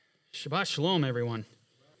Shabbat Shalom, everyone.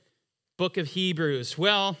 Book of Hebrews.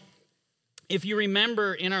 Well, if you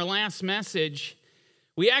remember in our last message,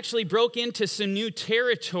 we actually broke into some new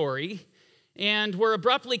territory and were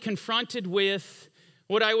abruptly confronted with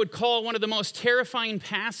what I would call one of the most terrifying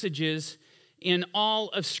passages in all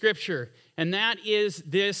of Scripture. And that is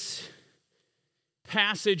this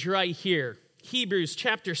passage right here. Hebrews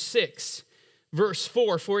chapter 6, verse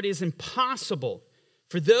 4. For it is impossible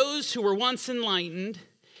for those who were once enlightened,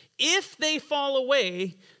 if they fall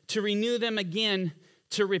away, to renew them again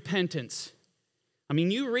to repentance. I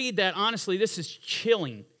mean, you read that, honestly, this is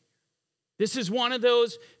chilling. This is one of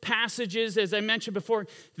those passages, as I mentioned before,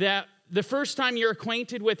 that the first time you're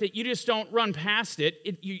acquainted with it, you just don't run past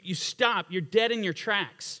it. You stop. You're dead in your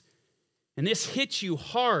tracks. And this hits you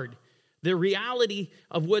hard. The reality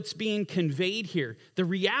of what's being conveyed here. The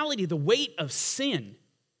reality, the weight of sin.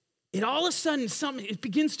 It all of a sudden, it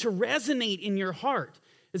begins to resonate in your heart.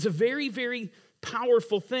 It's a very, very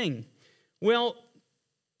powerful thing. Well,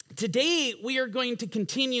 today we are going to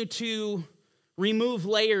continue to remove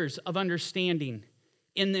layers of understanding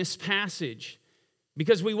in this passage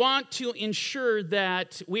because we want to ensure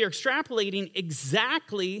that we are extrapolating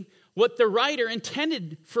exactly what the writer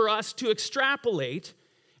intended for us to extrapolate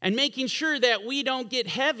and making sure that we don't get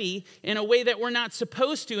heavy in a way that we're not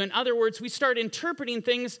supposed to. In other words, we start interpreting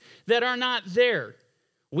things that are not there.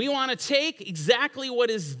 We want to take exactly what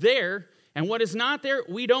is there, and what is not there,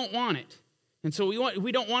 we don't want it. And so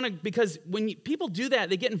we don't want to, because when people do that,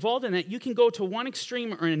 they get involved in that, you can go to one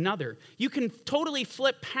extreme or another. You can totally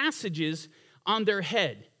flip passages on their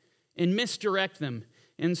head and misdirect them.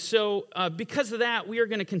 And so because of that, we are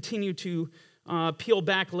going to continue to peel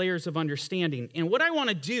back layers of understanding. And what I want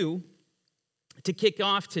to do to kick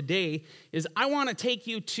off today is I want to take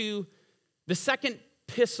you to the second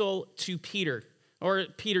epistle to Peter, or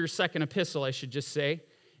Peter's second epistle, I should just say.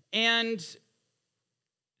 And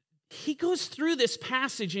he goes through this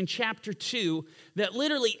passage in chapter 2 that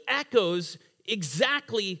literally echoes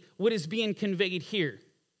exactly what is being conveyed here.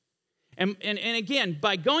 And again,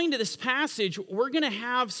 by going to this passage, we're going to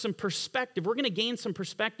have some perspective. We're going to gain some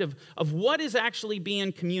perspective of what is actually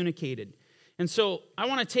being communicated. And so I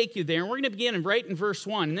want to take you there. And we're going to begin right in verse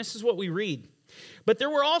 1. And this is what we read. But there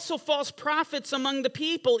were also false prophets among the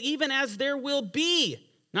people, even as there will be.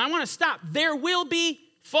 Now I want to stop. There will be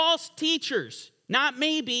false teachers. Not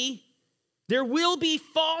maybe. There will be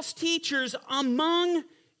false teachers among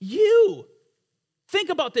you. Think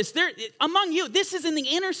about this. Among you, this is in the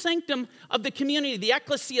inner sanctum of the community, the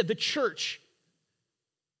ecclesia, the church.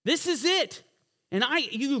 This is it. And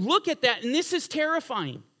you look at that, and this is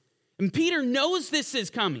terrifying. And Peter knows this is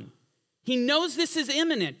coming. He knows this is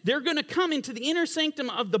imminent. They're going to come into the inner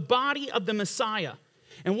sanctum of the body of the Messiah.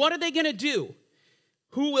 And what are they going to do?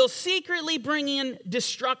 Who will secretly bring in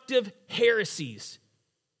destructive heresies.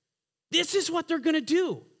 This is what they're going to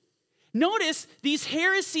do. Notice these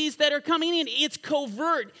heresies that are coming in, it's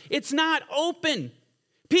covert. It's not open.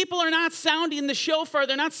 People are not sounding the shofar.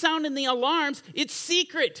 They're not sounding the alarms. It's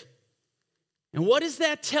secret. And what does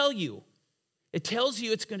that tell you? It tells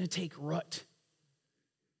you it's going to take root.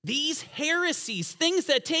 These heresies, things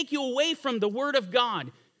that take you away from the Word of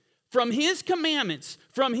God, from His commandments,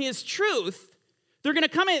 from His truth, they're going to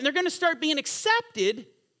come in and they're going to start being accepted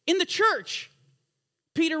in the church.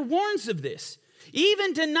 Peter warns of this.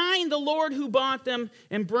 Even denying the Lord who bought them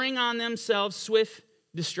and bring on themselves swift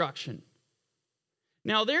destruction.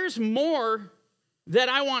 Now, there's more that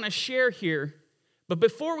I want to share here. But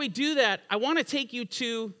before we do that, I want to take you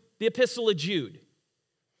to the Epistle of Jude.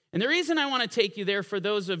 And the reason I want to take you there, for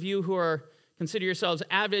those of you who consider yourselves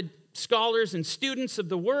avid scholars and students of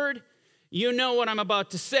the Word, you know what I'm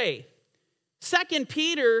about to say. 2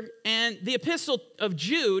 Peter and the Epistle of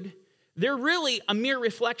Jude, they're really a mere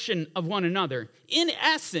reflection of one another. In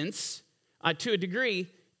essence, to a degree,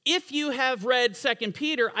 if you have read 2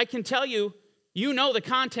 Peter, I can tell you, you know the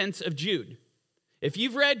contents of Jude. If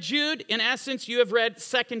you've read Jude, in essence, you have read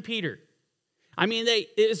 2 Peter. I mean,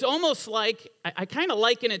 it's almost like, I kind of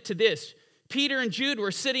liken it to this. Peter and Jude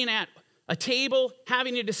were sitting at a table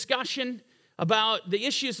having a discussion about the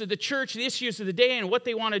issues of the church, the issues of the day, and what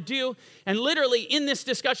they want to do. And literally in this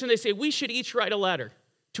discussion, they say, we should each write a letter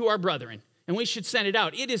to our brethren, and we should send it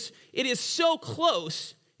out. It is so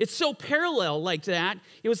close. It's so parallel like that.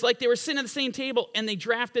 It was like they were sitting at the same table, and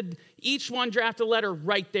each one drafted a letter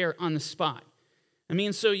right there on the spot. I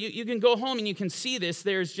mean, so you can go home and you can see this.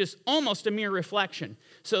 There's just almost a mere reflection.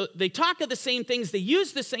 So they talk of the same things. They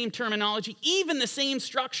use the same terminology, even the same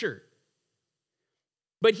structure.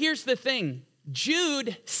 But here's the thing.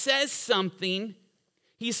 Jude says something.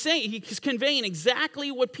 He's conveying exactly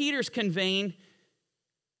what Peter's conveying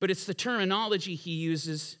but it's the terminology he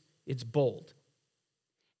uses. It's bold.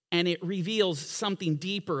 And it reveals something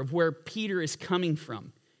deeper of where Peter is coming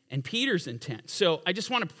from and Peter's intent. So I just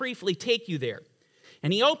want to briefly take you there.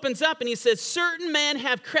 And he opens up and he says, certain men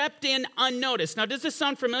have crept in unnoticed. Now, does this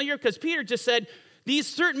sound familiar? Because Peter just said these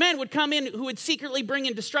certain men would come in who would secretly bring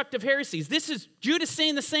in destructive heresies. This is Judas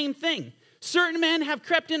saying the same thing. Certain men have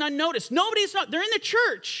crept in unnoticed. They're in the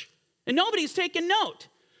church and nobody's taken note.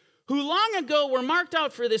 Who long ago were marked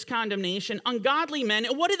out for this condemnation, ungodly men.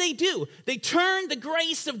 And what do? They turn the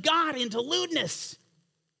grace of God into lewdness.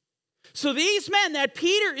 So these men that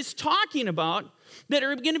Peter is talking about that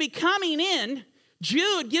are going to be coming in,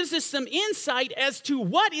 Jude gives us some insight as to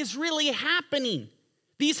what is really happening.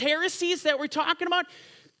 These heresies that we're talking about,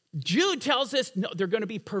 Jude tells us, no, they're going to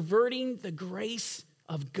be perverting the grace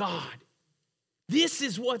of God. This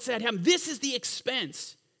is what's at hand. This is the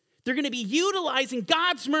expense. They're going to be utilizing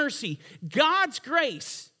God's mercy, God's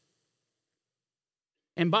grace.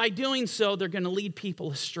 And by doing so, they're going to lead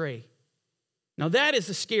people astray. Now, that is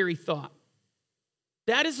a scary thought.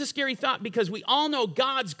 That is a scary thought because we all know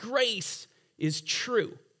God's grace is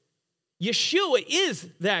true. Yeshua is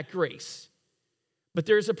that grace. But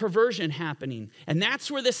there's a perversion happening. And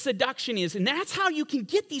that's where the seduction is. And that's how you can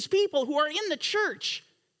get these people who are in the church.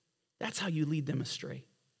 That's how you lead them astray.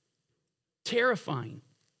 Terrifying.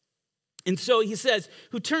 And so he says,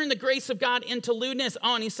 who turn the grace of God into lewdness.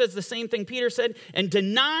 Oh, and he says the same thing Peter said, and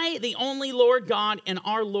deny the only Lord God and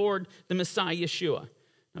our Lord, the Messiah, Yeshua.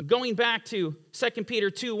 Now, going back to 2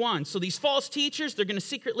 Peter 2:1. So these false teachers, they're going to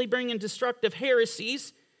secretly bring in destructive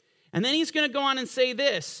heresies. And then he's going to go on and say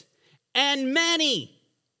this, and many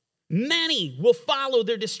will follow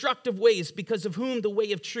their destructive ways because of whom the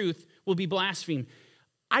way of truth will be blasphemed.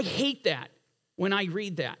 I hate that when I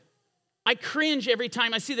read that. I cringe every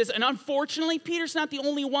time I see this. And unfortunately, Peter's not the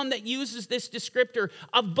only one that uses this descriptor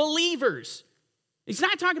of believers. He's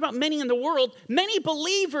not talking about many in the world. Many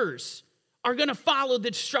believers are going to follow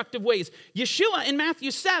the destructive ways. Yeshua in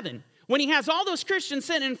Matthew 7, when he has all those Christians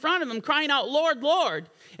sitting in front of him crying out, Lord, Lord.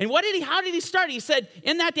 And how did he start? He said,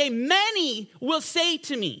 in that day, many will say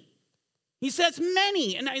to me. He says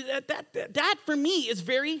many. And that for me is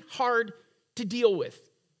very hard to deal with.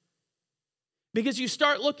 Because you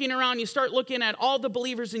start looking around, you start looking at all the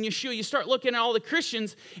believers in Yeshua, you start looking at all the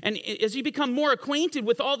Christians, and as you become more acquainted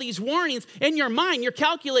with all these warnings, in your mind, you're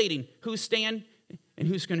calculating who's staying and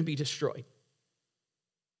who's going to be destroyed.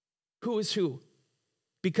 Who is who?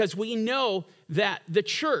 Because we know that the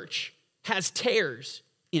church has tares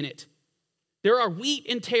in it. There are wheat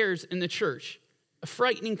and tares in the church. A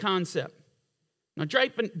frightening concept. Now,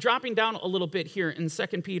 dropping down a little bit here in 2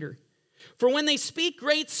 Peter. For when they speak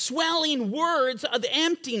great swelling words of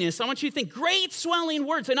emptiness, I want you to think great swelling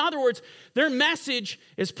words. In other words, their message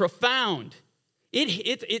is profound.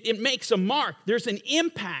 It makes a mark. There's an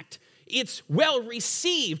impact. It's well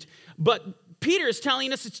received. But Peter is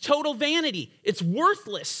telling us it's total vanity. It's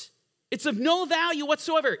worthless. It's of no value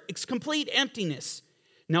whatsoever. It's complete emptiness.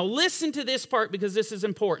 Now listen to this part because this is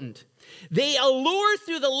important. They allure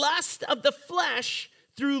through the lust of the flesh,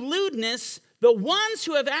 through lewdness, the ones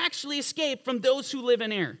who have actually escaped from those who live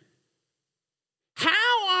in error.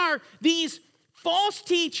 How are these false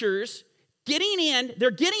teachers getting in?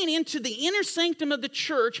 They're getting into the inner sanctum of the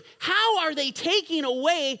church. How are they taking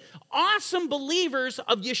away awesome believers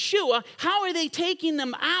of Yeshua? How are they taking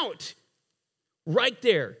them out? Right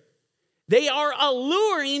there. They are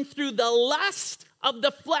alluring through the lust of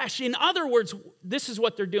the flesh. In other words, this is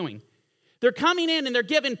what they're doing. They're coming in and they're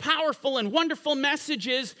giving powerful and wonderful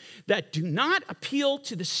messages that do not appeal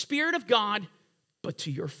to the Spirit of God, but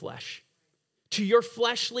to your flesh, to your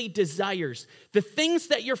fleshly desires, the things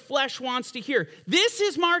that your flesh wants to hear. This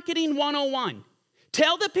is marketing 101.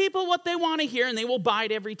 Tell the people what they want to hear and they will buy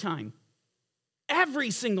it every time. Every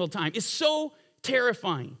single time. It's so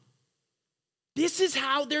terrifying. This is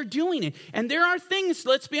how they're doing it. And there are things,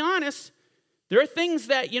 let's be honest, there are things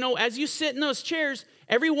that, as you sit in those chairs,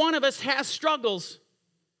 every one of us has struggles.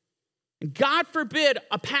 And God forbid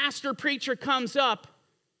a pastor preacher comes up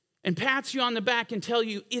and pats you on the back and tell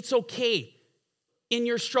you it's okay in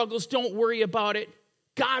your struggles. Don't worry about it.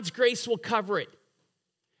 God's grace will cover it.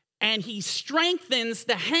 And he strengthens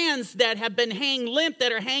the hands that have been hanging limp,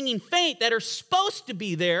 that are hanging faint, that are supposed to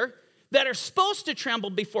be there, that are supposed to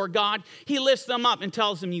tremble before God. He lifts them up and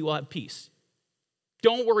tells them you will have peace.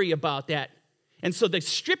 Don't worry about that. And so they're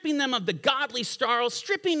stripping them of the godly sorrow,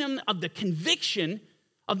 stripping them of the conviction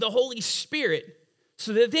of the Holy Spirit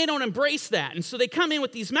so that they don't embrace that. And so they come in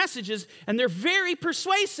with these messages and they're very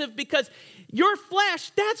persuasive because your flesh,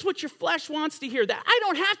 that's what your flesh wants to hear. That I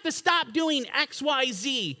don't have to stop doing X, Y,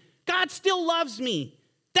 Z. God still loves me.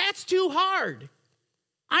 That's too hard.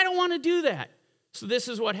 I don't want to do that. So this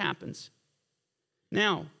is what happens.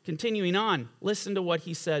 Now, continuing on, listen to what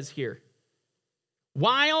he says here.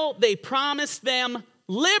 While they promise them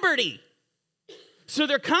liberty. So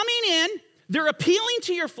they're coming in, they're appealing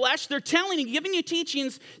to your flesh, they're telling you, giving you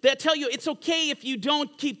teachings that tell you it's okay if you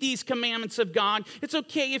don't keep these commandments of God. It's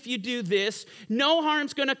okay if you do this. No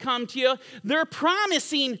harm's going to come to you. They're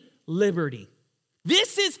promising liberty.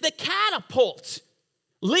 This is the catapult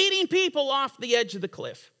leading people off the edge of the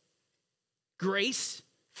cliff. Grace,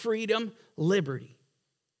 freedom, liberty.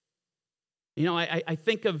 You know, I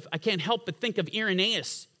can't help but think of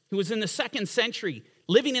Irenaeus, who was in the 2nd century,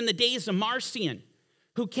 living in the days of Marcion,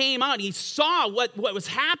 who came out. He saw what was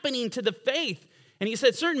happening to the faith. And he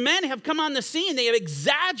said, certain men have come on the scene. They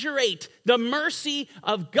exaggerate the mercy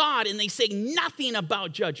of God, and they say nothing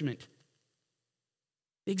about judgment.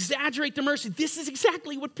 They exaggerate the mercy. This is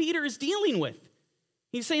exactly what Peter is dealing with.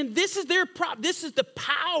 He's saying this is this is the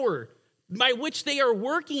power by which they are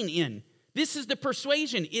working in. This is the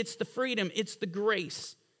persuasion. It's the freedom. It's the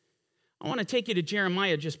grace. I want to take you to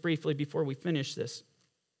Jeremiah just briefly before we finish this.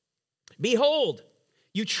 Behold,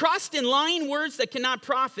 you trust in lying words that cannot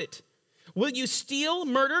profit. Will you steal,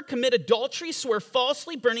 murder, commit adultery, swear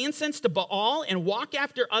falsely, burn incense to Baal, and walk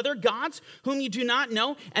after other gods whom you do not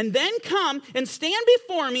know, and then come and stand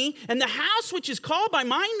before me in the house which is called by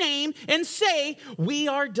my name and say, we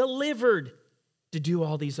are delivered to do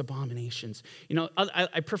all these abominations? You know,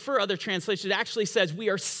 I prefer other translations. It actually says we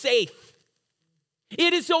are safe.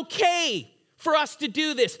 It is okay for us to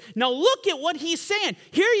do this. Now look at what he's saying.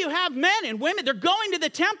 Here you have men and women. They're going to the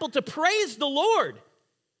temple to praise the Lord.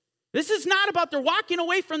 This is not about they're walking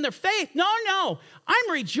away from their faith. No.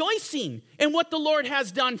 I'm rejoicing in what the Lord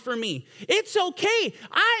has done for me. It's okay.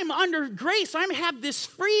 I'm under grace. I have this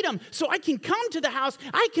freedom so I can come to the house.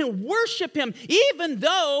 I can worship him even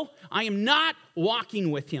though I am not walking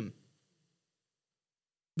with him.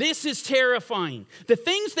 This is terrifying. The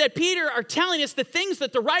things that Peter are telling us, the things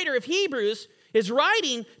that the writer of Hebrews is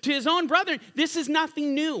writing to his own brethren, this is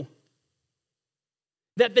nothing new.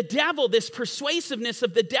 That the devil, this persuasiveness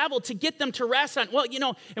of the devil to get them to rest on, well, you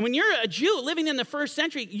know, and when you're a Jew living in the 1st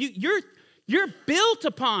century, you're built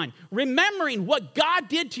upon remembering what God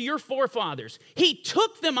did to your forefathers. He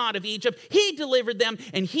took them out of Egypt, he delivered them,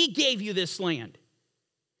 and he gave you this land.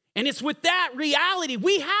 And it's with that reality,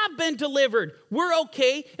 we have been delivered. We're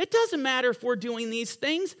okay. It doesn't matter if we're doing these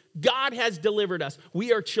things. God has delivered us.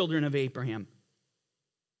 We are children of Abraham.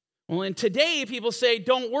 Well, and today people say,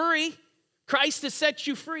 don't worry. Christ has set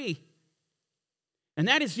you free. And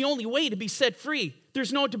that is the only way to be set free.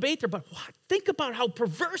 There's no debate there. But think about how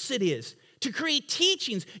perverse it is to create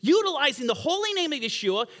teachings utilizing the holy name of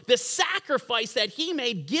Yeshua, the sacrifice that he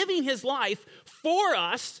made, giving his life for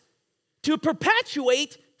us to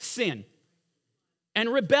perpetuate sin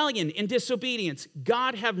and rebellion and disobedience.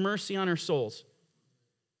 God have mercy on our souls.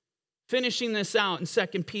 Finishing this out in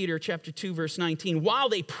 2 Peter chapter 2, verse 19. While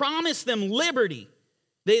they promise them liberty,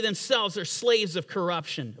 they themselves are slaves of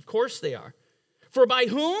corruption. Of course they are. For by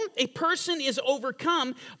whom a person is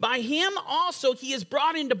overcome, by him also he is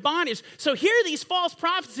brought into bondage. So here these false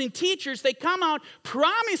prophets and teachers, they come out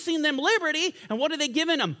promising them liberty, and what are they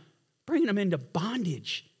giving them? Bringing them into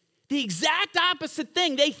bondage. The exact opposite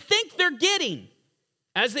thing they think they're getting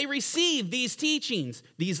as they receive these teachings,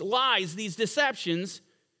 these lies, these deceptions.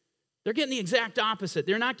 They're getting the exact opposite.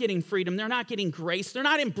 They're not getting freedom. They're not getting grace. They're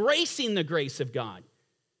not embracing the grace of God.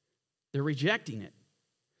 They're rejecting it.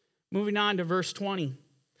 Moving on to verse 20.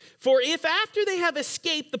 For if after they have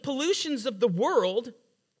escaped the pollutions of the world,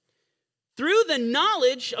 through the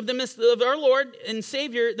knowledge of our Lord and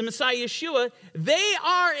Savior, the Messiah Yeshua, they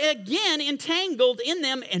are again entangled in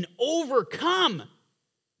them and overcome.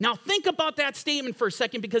 Now think about that statement for a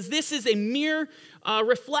second, because this is a mere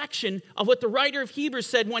reflection of what the writer of Hebrews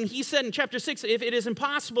said when he said in chapter 6, if it is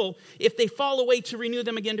impossible, if they fall away, to renew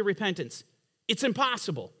them again to repentance. It's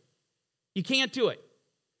impossible. You can't do it.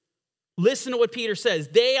 Listen to what Peter says.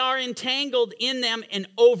 They are entangled in them and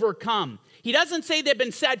overcome. He doesn't say they've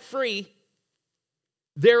been set free.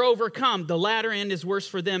 They're overcome. The latter end is worse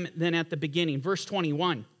for them than at the beginning. Verse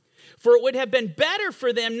 21. For it would have been better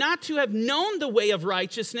for them not to have known the way of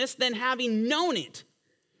righteousness than having known it,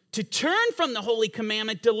 to turn from the holy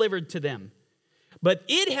commandment delivered to them. But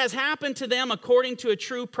it has happened to them according to a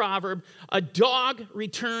true proverb. A dog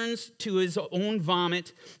returns to his own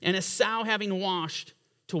vomit, and a sow having washed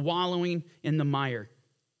to wallowing in the mire.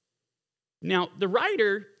 Now, the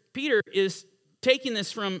writer, Peter, is taking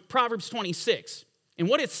this from Proverbs 26. And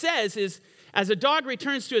what it says is, as a dog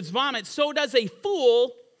returns to its vomit, so does a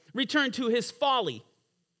fool return to his folly.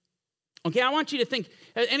 Okay, I want you to think,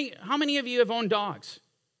 how many of you have owned dogs?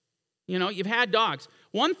 You know, you've had dogs.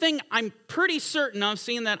 One thing I'm pretty certain of,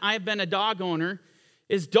 seeing that I've been a dog owner,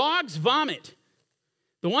 is dogs vomit.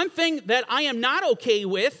 The one thing that I am not okay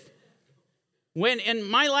with, and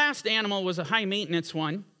my last animal was a high maintenance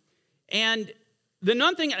one, and the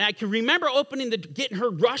one thing I can remember getting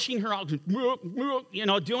her, rushing her out, you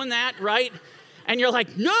know, doing that, right? And you're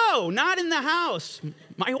like, no, not in the house.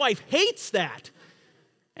 My wife hates that.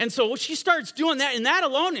 And so she starts doing that, and that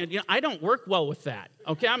alone, you know, I don't work well with that.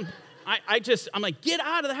 Okay, I'm like, get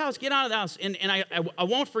out of the house, get out of the house. And I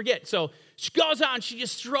won't forget. So she goes out and she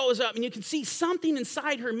just throws up, and you can see something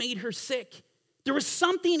inside her made her sick. There was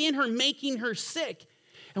something in her making her sick.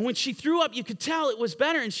 And when she threw up, you could tell it was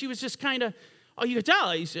better. And she was just kind of, you could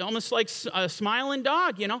tell, he's almost like a smiling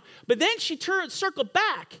dog, you know. But then she circled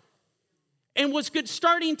back and was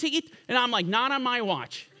starting to eat. And I'm like, not on my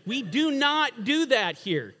watch. We do not do that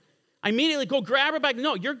here. I immediately go grab her back.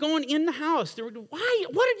 No, you're going in the house. Why?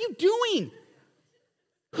 What are you doing?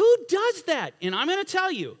 Who does that? And I'm going to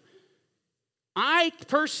tell you, I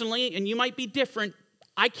personally, and you might be different,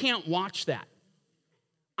 I can't watch that.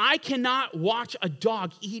 I cannot watch a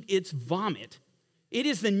dog eat its vomit. It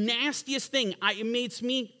is the nastiest thing. It makes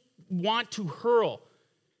me want to hurl.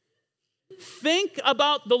 Think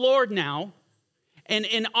about the Lord now, and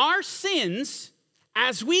in our sins,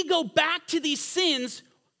 as we go back to these sins,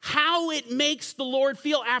 how it makes the Lord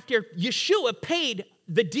feel after Yeshua paid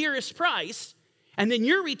the dearest price, and then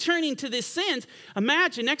you're returning to these sins.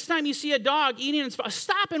 Imagine next time you see a dog eating its vomit,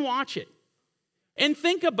 stop and watch it. And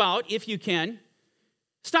think about, if you can,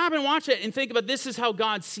 stop and watch it and think about, this is how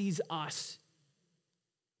God sees us.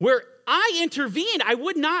 Where I intervened, I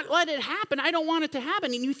would not let it happen. I don't want it to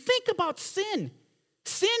happen. And you think about sin.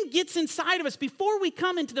 Sin gets inside of us. Before we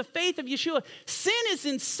come into the faith of Yeshua, sin is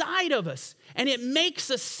inside of us, and it makes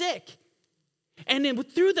us sick. And then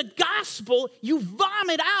through the gospel, you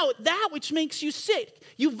vomit out that which makes you sick.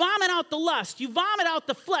 You vomit out the lust. You vomit out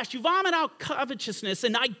the flesh. You vomit out covetousness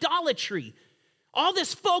and idolatry. All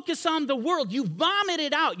this focus on the world, you vomit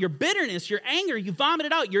it out. Your bitterness, your anger, you vomit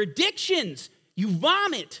it out. Your addictions, you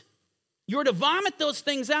vomit. You're to vomit those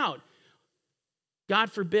things out.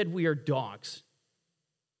 God forbid we are dogs.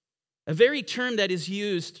 A very term that is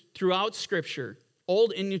used throughout Scripture,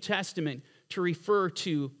 Old and New Testament, to refer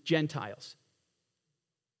to Gentiles.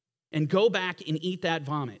 And go back and eat that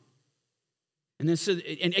vomit. And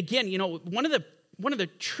again, you know, one of the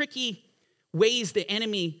tricky ways the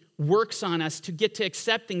enemy works on us to get to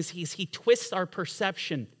accept things is he twists our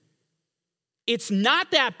perception. It's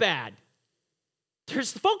not that bad.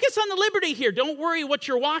 There's focus on the liberty here. Don't worry what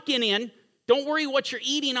you're walking in. Don't worry what you're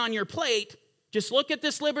eating on your plate. Just look at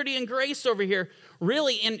this liberty and grace over here.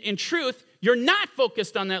 Really, in truth, you're not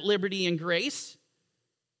focused on that liberty and grace.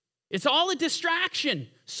 It's all a distraction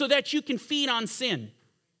so that you can feed on sin.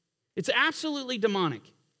 It's absolutely demonic.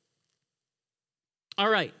 All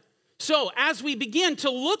right. So as we begin to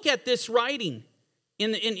look at this writing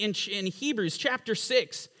in Hebrews chapter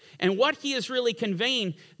 6 and what he is really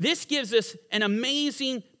conveying, this gives us an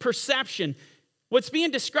amazing perception. What's being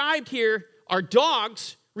described here are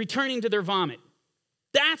dogs returning to their vomit.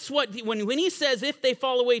 That's what, when he says, if they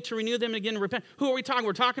fall away, to renew them again and repent, who are we talking?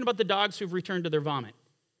 We're talking about the dogs who've returned to their vomit.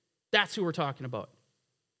 That's who we're talking about.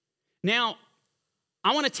 Now,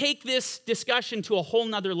 I want to take this discussion to a whole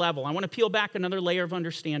nother level. I want to peel back another layer of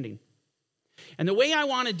understanding. And the way I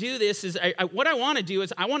want to do this is, I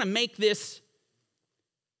want to make this,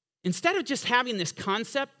 instead of just having this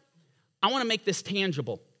concept, I want to make this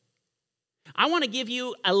tangible. I want to give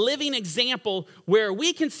you a living example where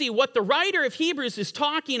we can see what the writer of Hebrews is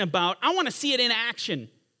talking about. I want to see it in action.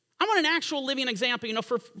 I want an actual living example. You know,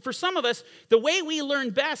 for some of us, the way we learn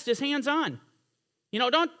best is hands-on. You know,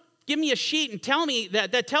 don't give me a sheet and tell me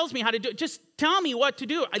that tells me how to do it. Just tell me what to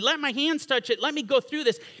do. I let my hands touch it. Let me go through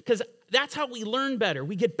this, because that's how we learn better.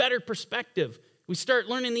 We get better perspective. We start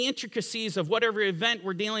learning the intricacies of whatever event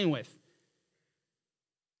we're dealing with.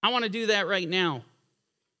 I want to do that right now.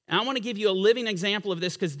 And I want to give you a living example of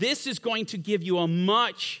this, because this is going to give you a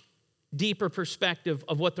much deeper perspective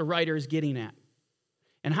of what the writer is getting at.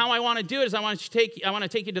 And how I want to do it is I want to take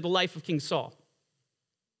you to the life of King Saul.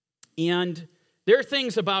 And there are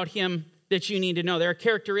things about him that you need to know. There are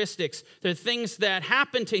characteristics. There are things that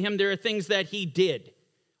happened to him. There are things that he did.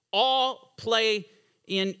 They all play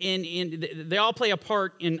a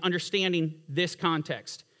part in understanding this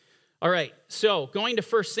context. All right, so going to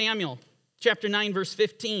 1 Samuel chapter 9, verse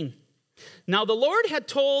 15. Now the Lord had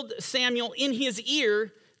told Samuel in his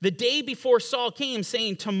ear the day before Saul came,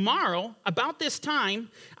 saying, tomorrow, about this time,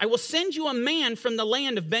 I will send you a man from the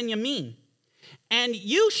land of Benjamin. and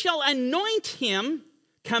you shall anoint him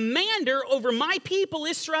commander over my people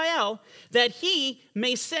Israel, that he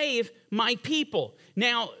may save my people.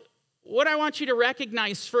 Now, what I want you to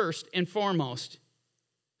recognize first and foremost,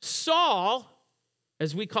 Saul,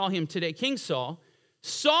 as we call him today, King Saul,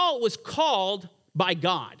 Saul was called by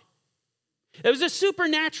God. It was a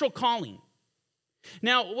supernatural calling.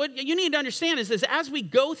 Now, what you need to understand is this: as we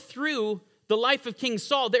go through the life of King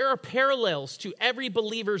Saul, there are parallels to every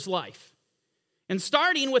believer's life. And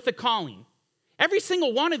starting with the calling. Every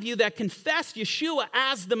single one of you that confessed Yeshua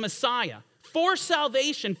as the Messiah for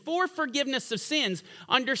salvation, for forgiveness of sins,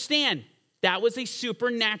 understand that was a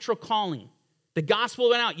supernatural calling. The gospel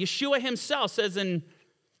went out. Yeshua himself says in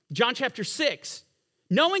John chapter 6,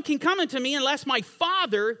 no one can come unto me unless my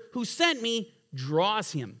Father who sent me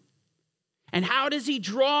draws him. And how does he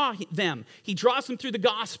draw them? He draws them through the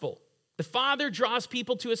gospel. The Father draws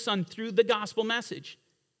people to his Son through the gospel message.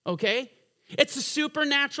 Okay? It's a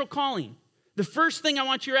supernatural calling. The first thing I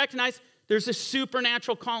want you to recognize, there's a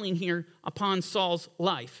supernatural calling here upon Saul's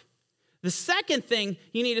life. The second thing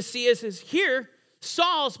you need to see is here,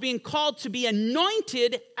 Saul's being called to be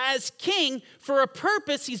anointed as king for a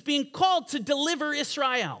purpose. He's being called to deliver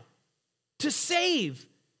Israel, to save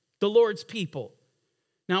the Lord's people.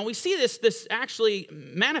 Now, we see this actually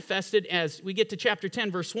manifested as we get to chapter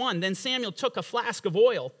 10, verse 1. Then Samuel took a flask of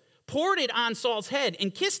oil, poured it on Saul's head,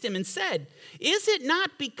 and kissed him and said, is it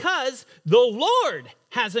not because the Lord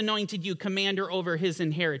has anointed you commander over his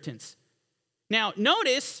inheritance? Now,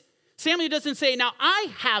 notice, Samuel doesn't say, now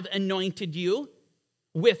I have anointed you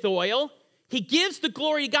with oil. He gives the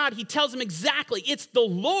glory to God. He tells him exactly, it's the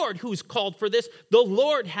Lord who's called for this. The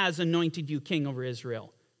Lord has anointed you king over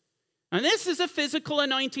Israel. And this is a physical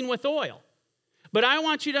anointing with oil. But I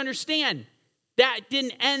want you to understand, that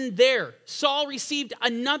didn't end there. Saul received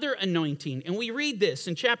another anointing. And we read this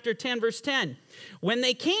in chapter 10, verse 10. When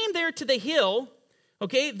they came there to the hill,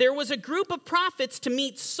 there was a group of prophets to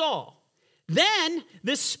meet Saul. Then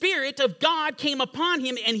the Spirit of God came upon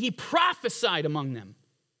him and he prophesied among them.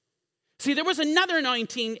 See, there was another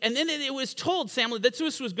anointing, and then it was told Samuel that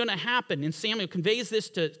this was going to happen. And Samuel conveys this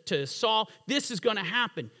to Saul. This is going to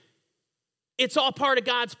happen. It's all part of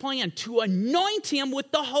God's plan to anoint him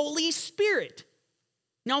with the Holy Spirit.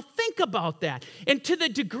 Now think about that. And to the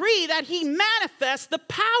degree that he manifests the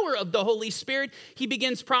power of the Holy Spirit, he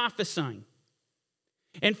begins prophesying.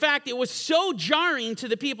 In fact, it was so jarring to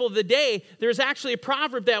the people of the day, there's actually a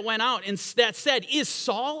proverb that went out and that said, is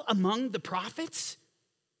Saul among the prophets?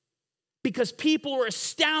 Because people were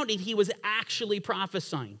astounded he was actually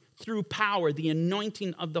prophesying through power, the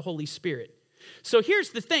anointing of the Holy Spirit. So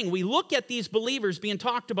here's the thing. We look at these believers being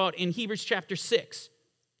talked about in Hebrews chapter 6,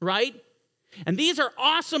 right? And these are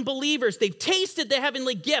awesome believers. They've tasted the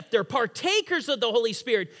heavenly gift. They're partakers of the Holy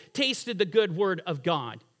Spirit, tasted the good word of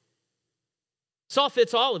God. Saul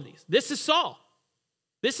fits all of these. This is Saul.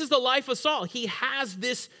 This is the life of Saul. He has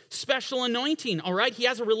this special anointing, all right? He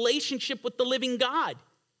has a relationship with the living God.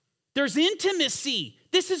 There's intimacy.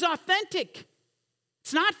 This is authentic.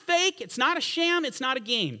 It's not fake. It's not a sham. It's not a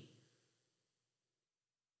game.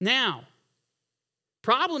 Now,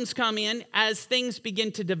 problems come in as things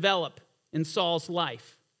begin to develop in Saul's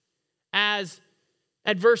life, as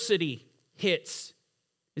adversity hits.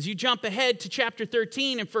 As you jump ahead to chapter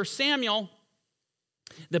 13 in 1 Samuel,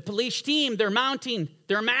 the police team, they're amassing,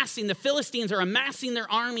 the Philistines are amassing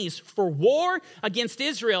their armies for war against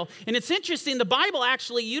Israel. And it's interesting, the Bible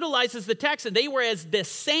actually utilizes the text that they were as the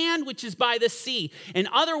sand which is by the sea. In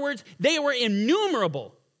other words, they were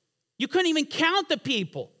innumerable. You couldn't even count the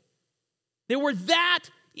people. They were that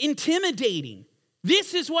intimidating.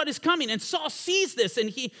 This is what is coming. And Saul sees this, and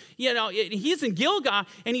he's in Gilgal,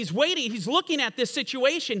 and he's waiting. He's looking at this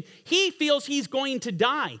situation. He feels he's going to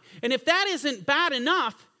die. And if that isn't bad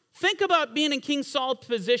enough, think about being in King Saul's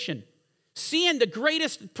position, seeing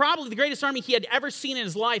probably the greatest army he had ever seen in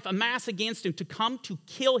his life amass against him to come to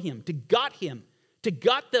kill him, to gut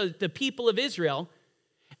the people of Israel.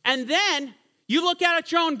 And then you look out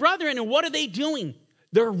at your own brethren, and what are they doing?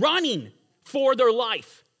 They're running for their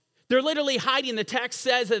life. They're literally hiding. The text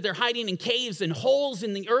says that they're hiding in caves and holes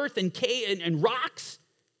in the earth and rocks.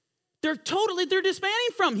 They're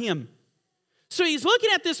disbanding from him. So he's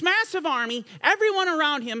looking at this massive army. Everyone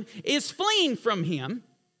around him is fleeing from him.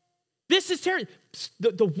 This is terrible.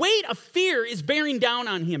 The weight of fear is bearing down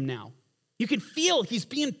on him now. You can feel he's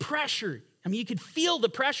being pressured. You can feel the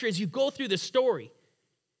pressure as you go through the story.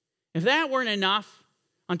 If that weren't enough,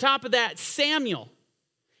 on top of that, Samuel,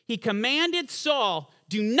 he commanded Saul,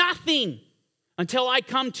 do nothing until I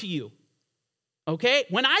come to you. Okay?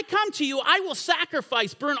 When I come to you, I will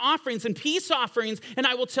sacrifice burnt offerings and peace offerings, and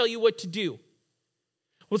I will tell you what to do.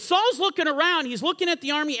 Well, Saul's looking around. He's looking at the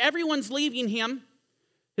army. Everyone's leaving him.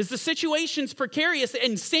 As the situation's precarious,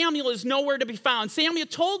 and Samuel is nowhere to be found. Samuel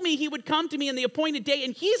told me he would come to me in the appointed day,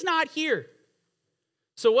 and he's not here.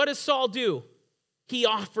 So what does Saul do? He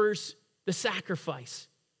offers the sacrifice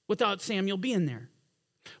without Samuel being there.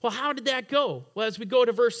 Well, how did that go? Well, as we go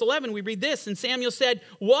to verse 11, we read this, and Samuel said,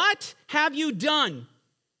 "What have you done?"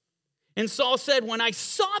 And Saul said, "When I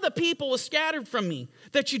saw the people was scattered from me,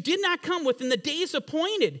 that you did not come within the days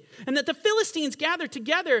appointed, and that the Philistines gathered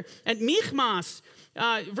together at Michmas,"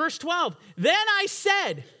 verse 12, "Then I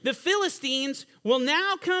said, the Philistines will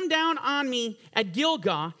now come down on me at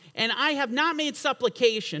Gilgal, and I have not made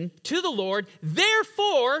supplication to the Lord.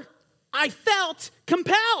 Therefore, I felt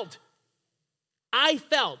compelled." I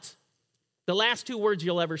felt, the last two words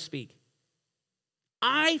you'll ever speak.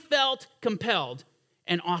 I felt compelled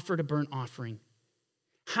and offered a burnt offering.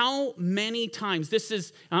 How many times,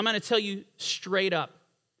 I'm going to tell you straight up,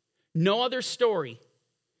 no other story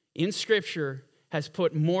in Scripture has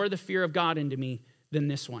put more of the fear of God into me than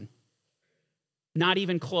this one. Not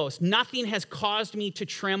even close. Nothing has caused me to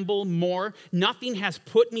tremble more. Nothing has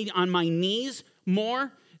put me on my knees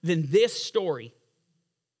more than this story.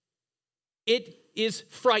 It is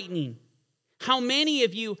frightening. How many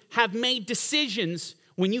of you have made decisions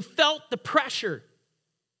when you felt the pressure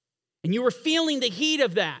and you were feeling the heat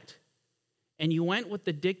of that, and you went with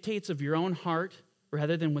the dictates of your own heart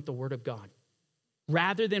rather than with the Word of God,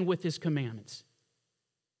 rather than with His commandments?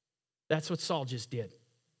 That's what Saul just did.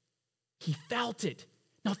 He felt it.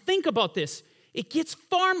 Now think about this. It's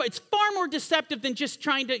far more deceptive than just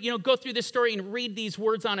trying to, go through this story and read these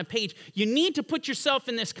words on a page. You need to put yourself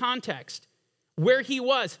in this context where he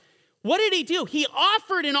was. What did he do? He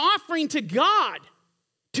offered an offering to God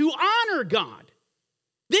to honor God.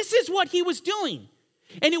 This is what he was doing.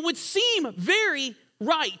 And it would seem very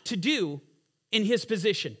right to do in his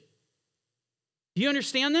position. Do you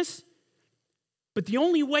understand this? But the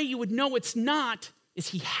only way you would know it's not is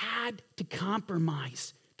he had to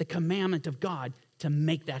compromise the commandment of God to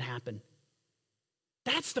make that happen.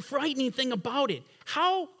 That's the frightening thing about it.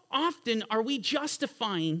 How often are we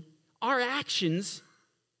justifying our actions,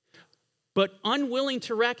 but unwilling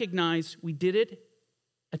to recognize we did it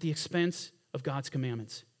at the expense of God's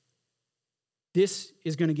commandments? This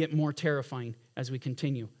is going to get more terrifying as we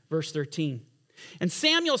continue. Verse 13. And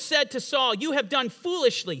Samuel said to Saul, "You have done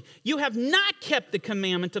foolishly. You have not kept the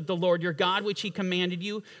commandment of the Lord your God, which he commanded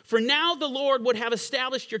you. For now the Lord would have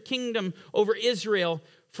established your kingdom over Israel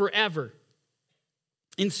forever."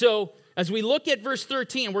 And so, as we look at verse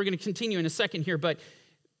 13, we're going to continue in a second here, but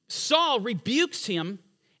Saul rebukes him,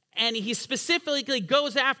 and he specifically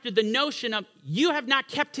goes after the notion of, you have not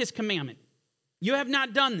kept his commandment. You have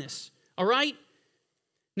not done this, all right?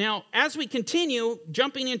 Now, as we continue,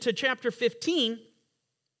 jumping into chapter 15,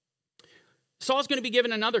 Saul's going to be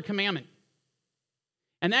given another commandment.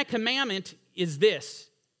 And that commandment is this: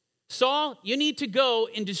 Saul, you need to go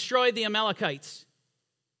and destroy the Amalekites.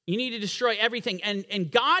 You need to destroy everything.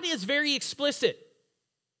 And God is very explicit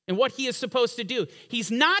in what he is supposed to do. He's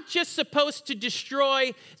not just supposed to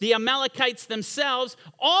destroy the Amalekites themselves.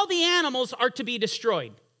 All the animals are to be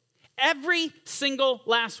destroyed. Every single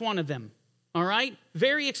last one of them. All right?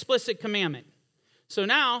 Very explicit commandment. So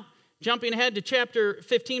now, jumping ahead to chapter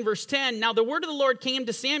 15, verse 10, "Now the word of the Lord came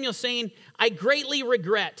to Samuel, saying, I greatly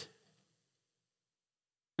regret."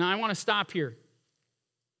 Now I want to stop here.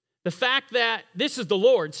 The fact that this is the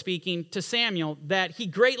Lord speaking to Samuel, that he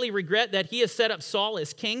greatly regret that he has set up Saul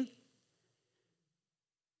as king.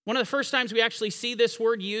 One of the first times we actually see this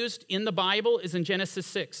word used in the Bible is in Genesis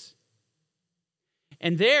 6.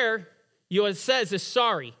 And there, it says is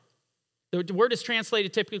sorry. The word is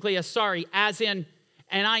translated typically as sorry, as in,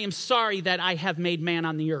 and I am sorry that I have made man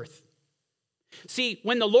on the earth. See,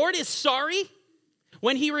 when the Lord is sorry,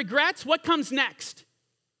 when he regrets, what comes next?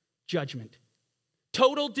 Judgment.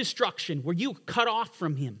 Total destruction, where you cut off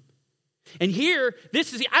from him. And here,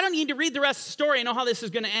 I don't need to read the rest of the story. I know how this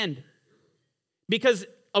is going to end. Because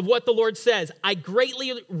of what the Lord says. I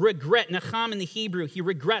greatly regret, Nacham in the Hebrew, he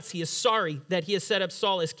regrets, he is sorry that he has set up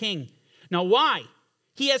Saul as king. Now why?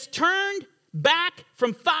 He has turned back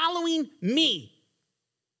from following me.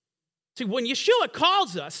 See, when Yeshua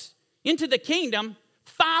calls us into the kingdom,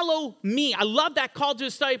 follow me. I love that call to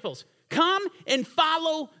his disciples. Come and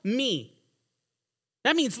follow me.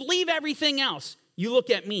 That means leave everything else. You look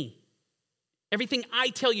at me. Everything I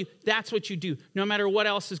tell you, that's what you do, no matter what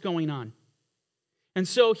else is going on. And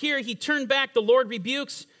so here he turned back. The Lord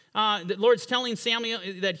rebukes. The Lord's telling Samuel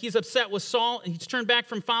that he's upset with Saul. And he's turned back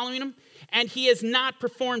from following him. And he has not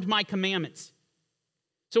performed my commandments.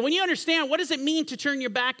 So when you understand, what does it mean to turn your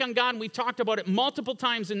back on God? And we've talked about it multiple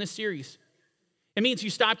times in this series. It means you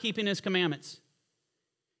stop keeping his commandments.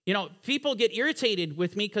 You know, people get irritated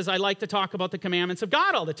with me because I like to talk about the commandments of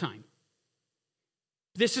God all the time.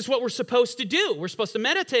 This is what we're supposed to do. We're supposed to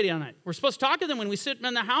meditate on it. We're supposed to talk to them when we sit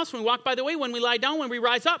in the house, when we walk by the way, when we lie down, when we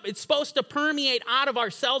rise up. It's supposed to permeate out of our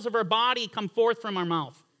cells of our body, come forth from our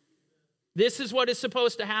mouth. This is what is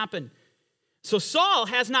supposed to happen. So Saul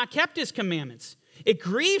has not kept his commandments. It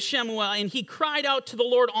grieved Shemuel, and he cried out to the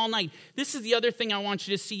Lord all night. This is the other thing I want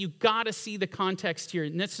you to see. You've got to see the context here.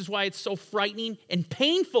 And this is why it's so frightening and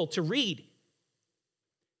painful to read.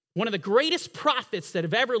 One of the greatest prophets that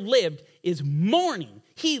have ever lived is mourning.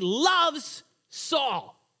 He loves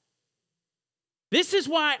Saul. This is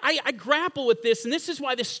why I grapple with this, and this is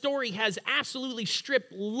why this story has absolutely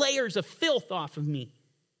stripped layers of filth off of me.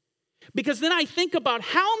 Because then I think about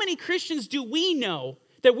how many Christians do we know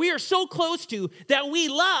that we are so close to, that we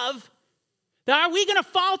love, that are we going to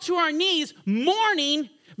fall to our knees mourning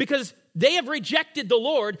because they have rejected the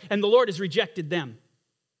Lord and the Lord has rejected them?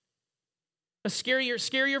 A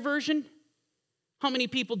scarier version? How many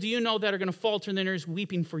people do you know that are going to fall to their knees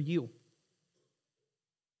weeping for you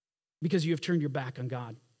because you have turned your back on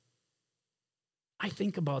God? I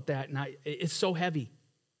think about that, and it's so heavy.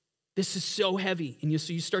 This is so heavy, and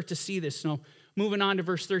so you start to see this. So moving on to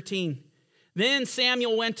verse 13. Then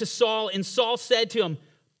Samuel went to Saul, and Saul said to him,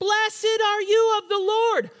 "Blessed are you of the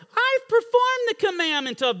Lord. I've performed the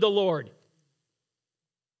commandment of the Lord."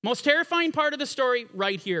 Most terrifying part of the story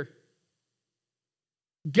right here.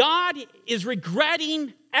 God is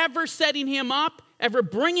regretting ever setting him up, ever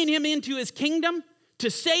bringing him into his kingdom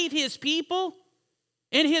to save his people.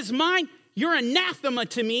 In his mind, you're anathema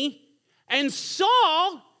to me. And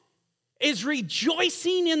Saul is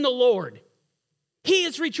rejoicing in the Lord. He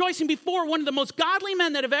is rejoicing before one of the most godly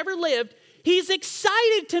men that have ever lived. He's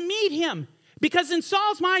excited to meet him because in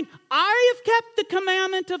Saul's mind, I have kept the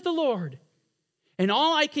commandment of the Lord. And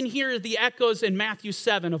all I can hear are the echoes in Matthew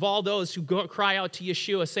 7 of all those who cry out to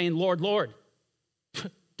Yeshua saying, "Lord, Lord,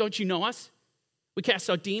 don't you know us? We cast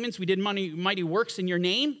out demons. We did mighty works in your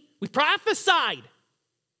name. We prophesied.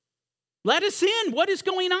 Let us in. What is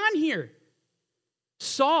going on here?"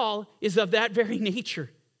 Saul is of that very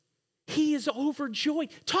nature. He is overjoyed.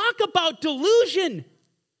 Talk about delusion.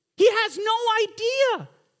 He has no idea.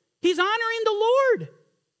 He's honoring the Lord.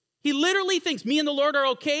 He literally thinks, me and the Lord are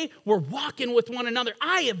okay. We're walking with one another.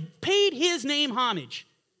 I have paid his name homage.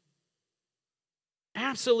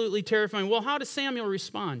 Absolutely terrifying. Well, how does Samuel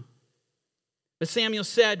respond? But Samuel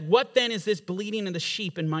said, "What then is this bleating of the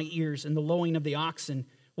sheep in my ears and the lowing of the oxen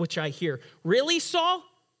which I hear?" Really, Saul?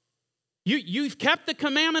 You've kept the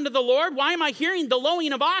commandment of the Lord? Why am I hearing the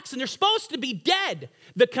lowing of oxen? They're supposed to be dead.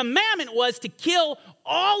 The commandment was to kill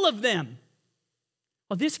all of them.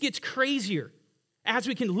 Well, this gets crazier as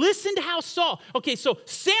we can listen to how Saul, so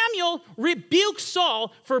Samuel rebukes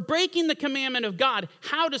Saul for breaking the commandment of God.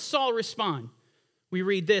 How does Saul respond? We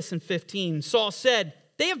read this in 15. Saul said,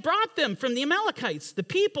 "They have brought them from the Amalekites. The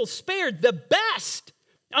people spared the best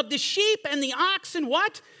of the sheep and the oxen,"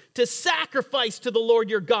 what? "To sacrifice to the Lord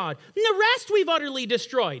your God. And the rest we've utterly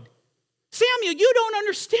destroyed." Samuel, you don't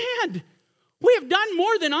understand. We have done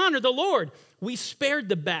more than honor the Lord. We spared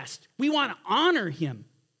the best. We want to honor him.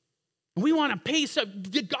 We want to pay some.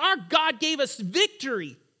 Our God gave us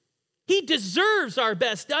victory. He deserves our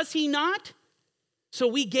best, does he not? So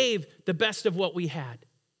we gave the best of what we had.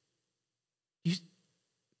 You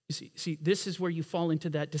see, this is where you fall into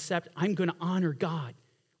that deception. I'm going to honor God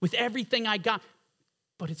with everything I got.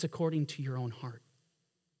 But it's according to your own heart.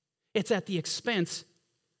 It's at the expense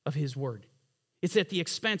of his word. It's at the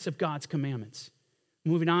expense of God's commandments.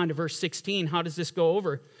 Moving on to verse 16, how does this go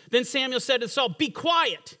over? Then Samuel said to Saul, "Be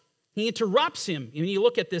quiet." He interrupts him. When you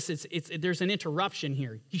look at this, there's an interruption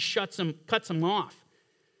here. He cuts him off.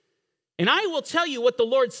 "And I will tell you what the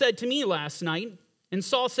Lord said to me last night." And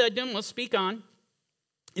Saul said to him, "Well, speak on."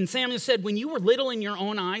 And Samuel said, "When you were little in your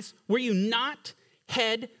own eyes, were you not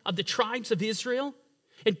head of the tribes of Israel?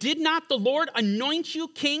 And did not the Lord anoint you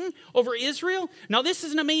king over Israel?" Now, this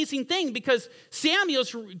is an amazing thing because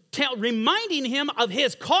Samuel's reminding him of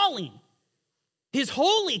his calling, his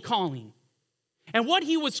holy calling, and what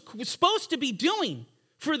he was supposed to be doing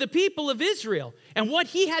for the people of Israel and what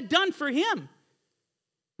he had done for him.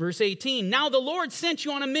 Verse 18, "Now the Lord sent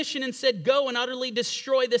you on a mission and said, 'Go and utterly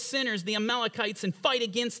destroy the sinners, the Amalekites, and fight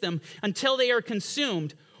against them until they are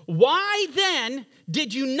consumed.' Why then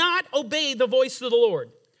did you not obey the voice of the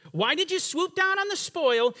Lord? Why did you swoop down on the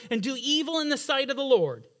spoil and do evil in the sight of the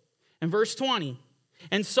Lord?" And verse 20,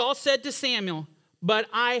 "And Saul said to Samuel, 'But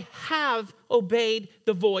I have obeyed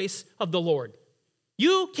the voice of the Lord.'"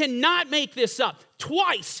 You cannot make this up.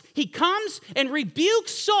 Twice he comes and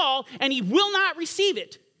rebukes Saul, and he will not receive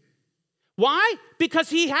it. Why? Because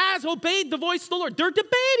he has obeyed the voice of the Lord. They're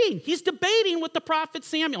debating. He's debating with the prophet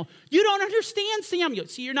Samuel. You don't understand, Samuel.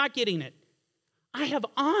 See, you're not getting it. I have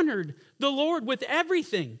honored the Lord with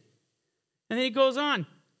everything. And then he goes on.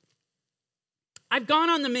 I've gone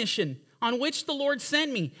on the mission on which the Lord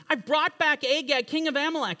sent me. I brought back Agag, king of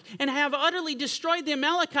Amalek, and have utterly destroyed the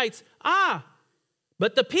Amalekites.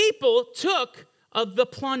 But the people took of the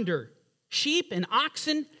plunder, sheep and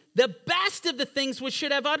oxen, the best of the things which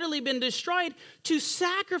should have utterly been destroyed, to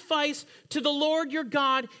sacrifice to the Lord your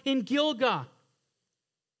God in Gilgal.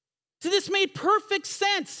 So this made perfect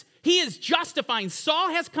sense. He is justifying. Saul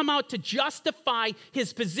has come out to justify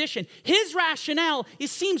his position. His rationale, it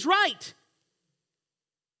seems right.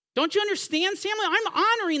 Don't you understand, Samuel? I'm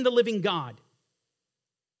honoring the living God.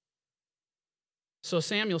 So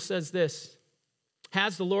Samuel says this,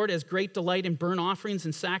 has the Lord as great delight in burnt offerings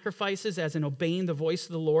and sacrifices as in obeying the voice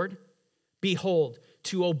of the Lord? Behold,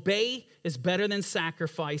 to obey is better than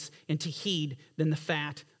sacrifice, and to heed than the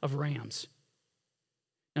fat of rams.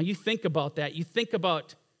 Now you think about that. You think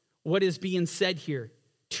about what is being said here.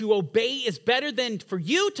 To obey is better than for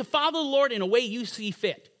you to follow the Lord in a way you see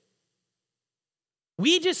fit.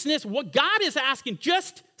 We just miss what God is asking.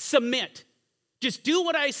 Just submit. Just do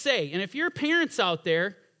what I say. And if you're parents out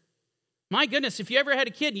there, my goodness, if you ever had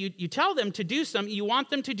a kid, you tell them to do something, you want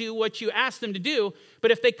them to do what you ask them to do, but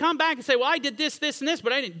if they come back and say, well, I did this, this, and this,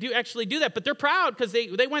 but I didn't actually do that, but they're proud because they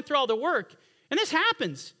went through all the work. And this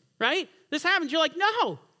happens, right? This happens. You're like,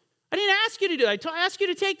 no, I didn't ask you to do that. I asked you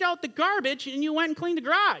to take out the garbage, and you went and cleaned the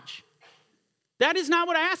garage. That is not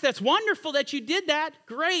what I asked. That's wonderful that you did that.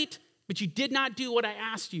 Great, but you did not do what I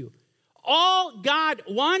asked you. All God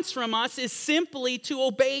wants from us is simply to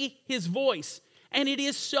obey his voice. And it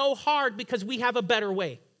is so hard because we have a better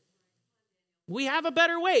way. We have a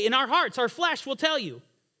better way in our hearts. Our flesh will tell you.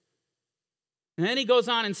 And then he goes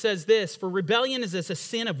on and says this, for rebellion is as a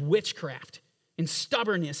sin of witchcraft, and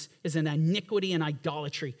stubbornness is an iniquity and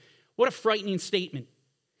idolatry. What a frightening statement.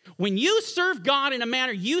 When you serve God in a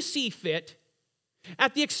manner you see fit,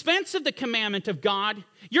 at the expense of the commandment of God,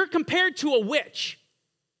 you're compared to a witch,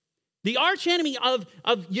 the archenemy of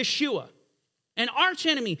Yeshua. An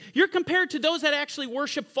archenemy. You're compared to those that actually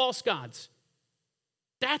worship false gods.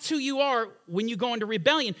 That's who you are when you go into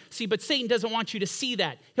rebellion. See, but Satan doesn't want you to see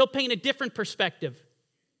that. He'll paint a different perspective.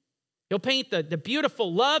 He'll paint the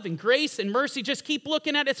beautiful love and grace and mercy. Just keep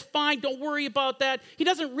looking at it. It's fine. Don't worry about that. He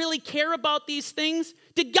doesn't really care about these things.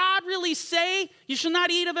 Did God really say you shall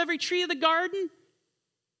not eat of every tree of the garden?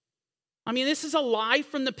 I mean, this is a lie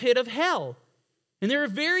from the pit of hell. And there are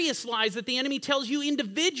various lies that the enemy tells you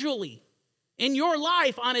individually in your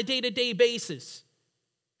life on a day-to-day basis,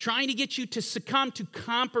 trying to get you to succumb, to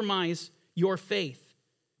compromise your faith.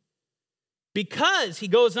 Because, he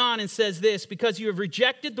goes on and says this, because you have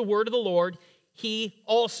rejected the word of the Lord, he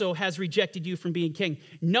also has rejected you from being king.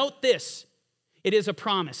 Note this, it is a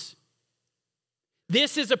promise.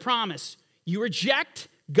 This is a promise. You reject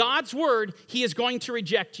God's word, he is going to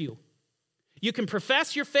reject you. You can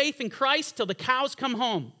profess your faith in Christ till the cows come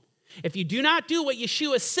home. If you do not do what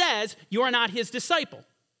Yeshua says, you are not his disciple.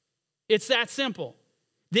 It's that simple.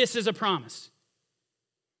 This is a promise.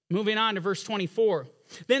 Moving on to verse 24.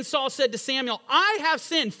 Then Saul said to Samuel, I have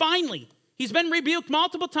sinned. Finally, he's been rebuked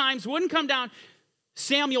multiple times, wouldn't come down.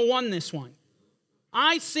 Samuel won this one.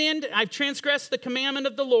 I sinned, I've transgressed the commandment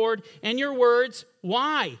of the Lord and your words.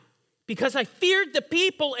 Why? Because I feared the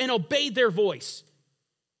people and obeyed their voice.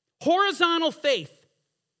 Horizontal faith.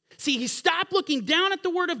 See, he stopped looking down at the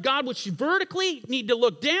word of God, which you vertically need to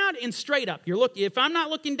look down and straight up. If I'm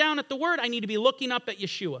not looking down at the word, I need to be looking up at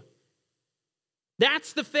Yeshua.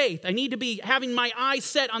 That's the faith. I need to be having my eyes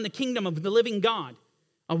set on the kingdom of the living God,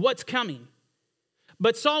 of what's coming.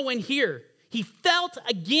 But Saul went here. He felt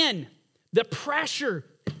again the pressure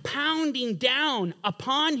pounding down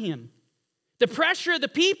upon him. The pressure of the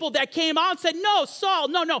people that came out and said, no, Saul,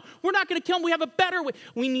 no, we're not going to kill him. We have a better way.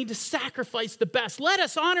 We need to sacrifice the best. Let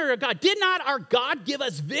us honor our God. Did not our God give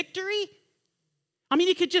us victory? I mean,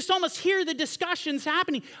 you could just almost hear the discussions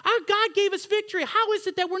happening. Our God gave us victory. How is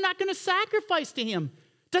it that we're not going to sacrifice to him?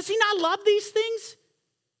 Does he not love these things?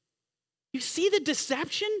 You see the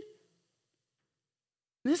deception?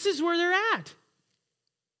 This is where they're at.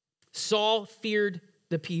 Saul feared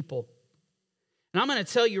the people. And I'm going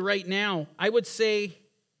to tell you right now, I would say,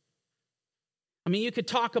 you could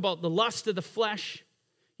talk about the lust of the flesh.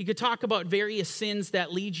 You could talk about various sins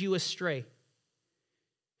that lead you astray.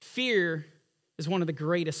 Fear is one of the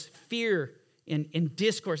greatest. Fear and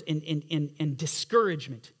discourse and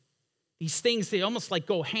discouragement. These things, they almost like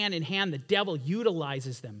go hand in hand. The devil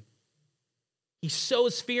utilizes them. He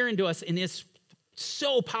sows fear into us, and it's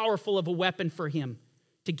so powerful of a weapon for him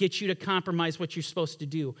to get you to compromise what you're supposed to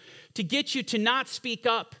do, to get you to not speak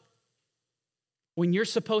up when you're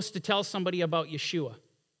supposed to tell somebody about Yeshua.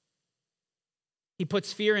 He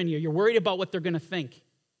puts fear in you. You're worried about what they're going to think.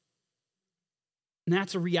 And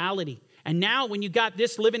that's a reality. And now when you got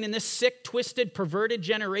this living in this sick, twisted, perverted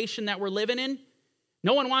generation that we're living in,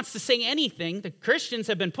 no one wants to say anything. The Christians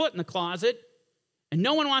have been put in the closet, and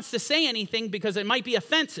no one wants to say anything because it might be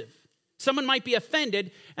offensive. Someone might be offended,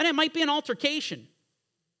 and it might be an altercation.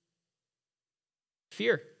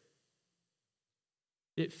 Fear.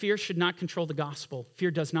 Fear should not control the gospel.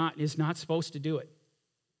 Fear is not supposed to do it.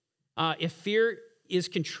 If fear is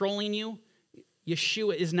controlling you,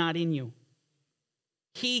 Yeshua is not in you.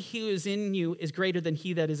 He who is in you is greater than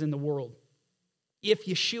he that is in the world. If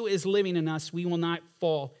Yeshua is living in us, we will not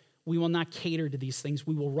fall. We will not cater to these things.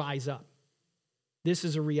 We will rise up. This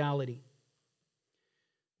is a reality.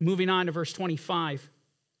 Moving on to verse 25.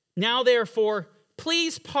 Now, therefore,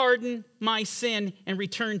 please pardon my sin and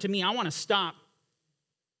return to me. I want to stop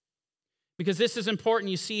because this is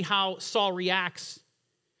important. You see how Saul reacts.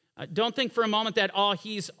 Don't think for a moment that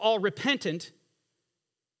he's all repentant.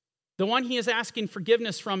 The one he is asking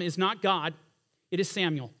forgiveness from is not God. It is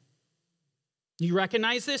Samuel. You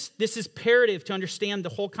recognize this? This is imperative to understand the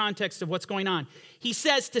whole context of what's going on. He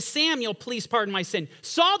says to Samuel, please pardon my sin.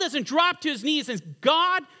 Saul doesn't drop to his knees and says,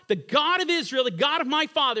 God, the God of Israel, the God of my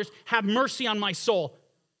fathers, have mercy on my soul.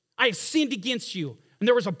 I have sinned against you. And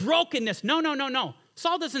there was a brokenness. No.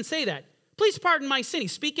 Saul doesn't say that. Please pardon my sin.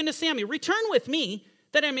 He's speaking to Samuel. Return with me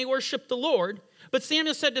that I may worship the Lord. But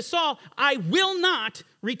Samuel said to Saul, I will not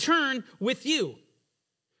return with you,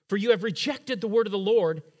 for you have rejected the word of the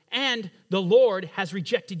Lord, and the Lord has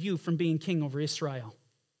rejected you from being king over Israel.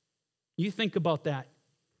 You think about that.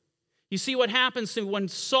 You see what happens when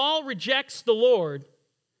Saul rejects the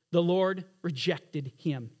Lord rejected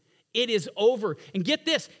him. It is over. And get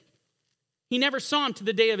this, he never saw him to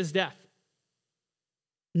the day of his death.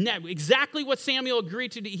 Exactly what Samuel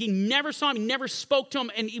agreed to do. He never saw him. He never spoke to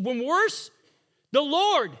him. And even worse, the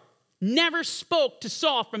Lord never spoke to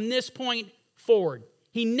Saul from this point forward.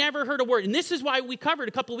 He never heard a word. And this is why we covered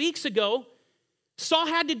a couple of weeks ago, Saul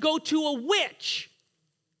had to go to a witch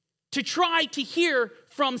to try to hear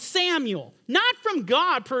from Samuel. Not from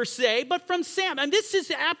God per se, but from Samuel. And this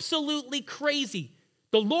is absolutely crazy.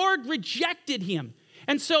 The Lord rejected him.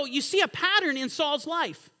 And so you see a pattern in Saul's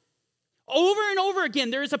life. Over and over again,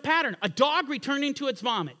 there is a pattern. A dog returning to its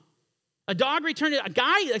vomit. A guy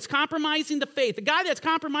that's compromising the faith. A guy that's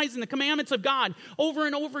compromising the commandments of God over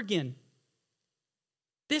and over again.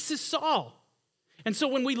 This is Saul. And so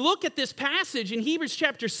when we look at this passage in Hebrews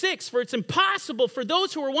chapter 6, for it's impossible for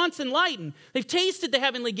those who were once enlightened, they've tasted the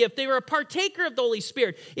heavenly gift, they were a partaker of the Holy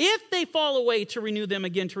Spirit, if they fall away to renew them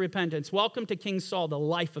again to repentance. Welcome to King Saul, the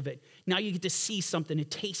life of it. Now you get to see something and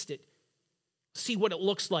taste it. See what it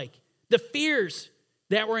looks like. The fears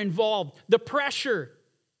that were involved, the pressure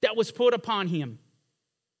that was put upon him.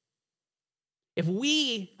 If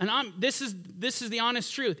we, this is the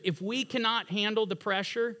honest truth, if we cannot handle the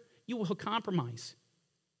pressure, you will compromise.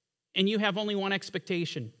 And you have only one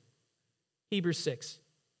expectation. Hebrews 6.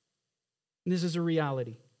 And this is a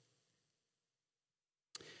reality.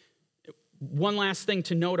 One last thing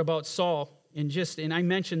to note about Saul, and I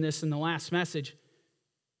mentioned this in the last message.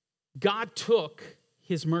 God took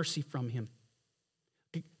his mercy from him.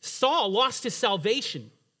 Saul lost his salvation.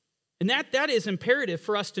 And that is imperative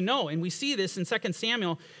for us to know. And we see this in 2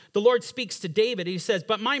 Samuel. The Lord speaks to David. He says,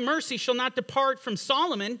 but my mercy shall not depart from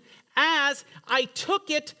Solomon as I took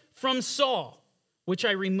it from Saul, which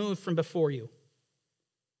I removed from before you.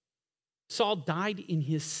 Saul died in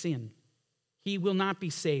his sin. He will not be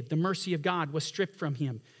saved. The mercy of God was stripped from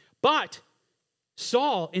him. But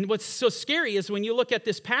Saul, and what's so scary is when you look at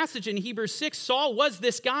this passage in Hebrews 6, Saul was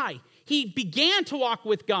this guy. He began to walk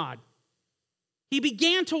with God. He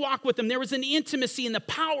began to walk with him. There was an intimacy, and the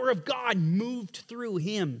power of God moved through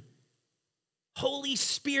him. Holy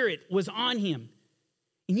Spirit was on him.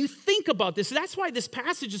 And you think about this. That's why this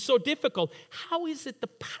passage is so difficult. How is it the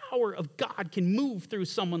power of God can move through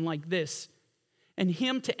someone like this and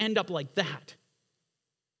him to end up like that?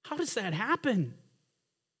 How does that happen?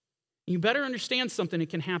 You better understand something. It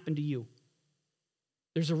can happen to you.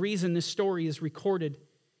 There's a reason this story is recorded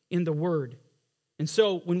in the Word. And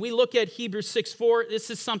so when we look at Hebrews 6:4,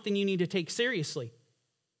 this is something you need to take seriously.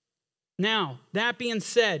 Now, that being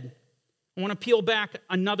said, I want to peel back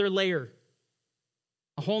another layer,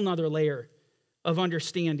 a whole nother layer of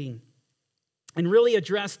understanding, and really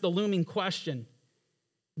address the looming question.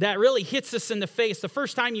 that really hits us in the face. The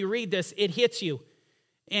first time you read this, it hits you.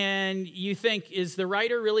 And you think, is the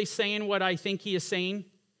writer really saying what I think he is saying?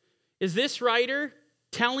 Is this writer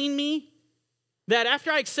telling me that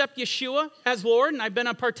after I accept Yeshua as Lord and I've been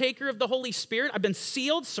a partaker of the Holy Spirit, I've been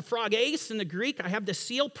sealed, suffrages in the Greek, I have the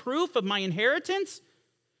seal proof of my inheritance,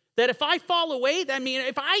 that if I fall away, that means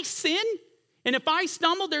if I sin and if I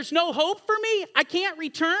stumble, there's no hope for me? I can't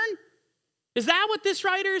return? Is that what this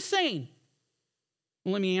writer is saying?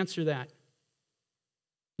 Well, let me answer that.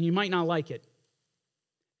 You might not like it.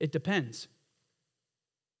 It depends.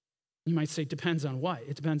 You might say, depends on what?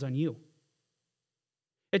 It depends on you.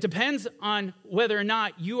 It depends on whether or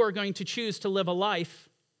not you are going to choose to live a life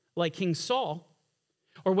like King Saul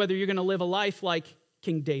or whether you're going to live a life like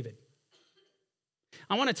King David.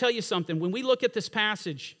 I want to tell you something. When we look at this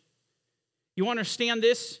passage, you understand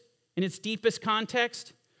this in its deepest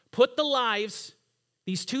context? Put the lives,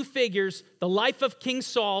 these two figures, the life of King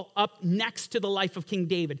Saul up next to the life of King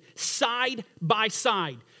David, side by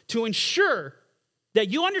side, to ensure that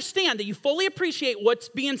you understand, that you fully appreciate what's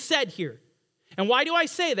being said here. And why do I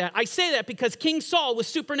say that? I say that because King Saul was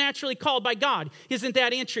supernaturally called by God. Isn't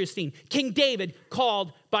that interesting? King David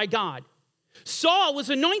called by God. Saul was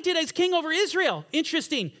anointed as king over Israel.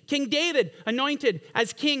 Interesting. King David anointed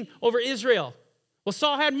as king over Israel. Well,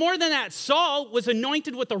 Saul had more than that. Saul was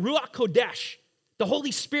anointed with the Ruach Kodesh, the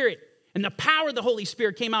Holy Spirit, and the power of the Holy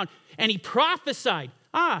Spirit came out, and he prophesied.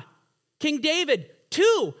 King David,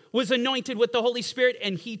 too, was anointed with the Holy Spirit,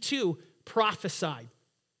 and he, too, prophesied.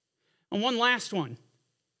 And one last one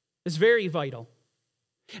is very vital.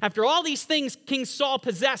 After all these things, King Saul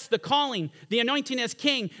possessed the calling, the anointing as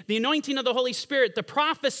king, the anointing of the Holy Spirit, the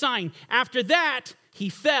prophesying. After that, he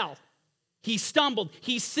fell. He stumbled.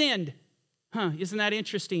 He sinned. Isn't that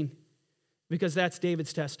interesting? Because that's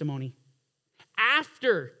David's testimony.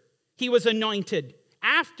 After he was anointed,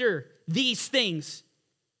 after these things,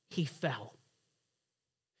 he fell.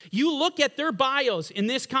 You look at their bios in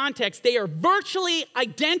this context, they are virtually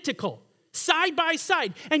identical, side by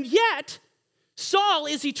side. And yet, Saul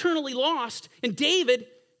is eternally lost and David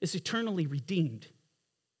is eternally redeemed.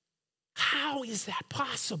 How is that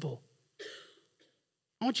possible?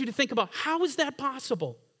 I want you to think about, how is that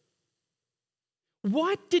possible?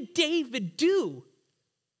 What did David do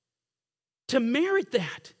to merit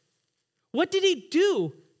that? What did he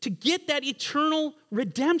do to get that eternal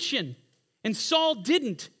redemption? And Saul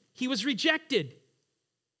didn't. He was rejected.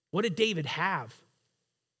 What did David have?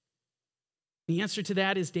 The answer to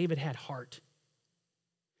that is David had heart.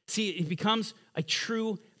 See, it becomes a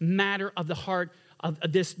true matter of the heart, of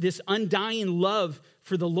this undying love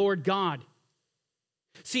for the Lord God.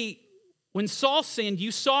 See, when Saul sinned,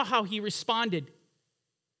 you saw how he responded.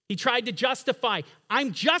 He tried to justify.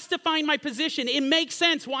 I'm justifying my position. It makes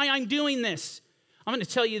sense why I'm doing this. I'm going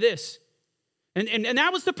to tell you this. And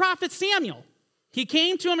that was the prophet Samuel. He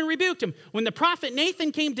came to him and rebuked him. When the prophet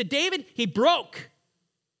Nathan came to David, he broke.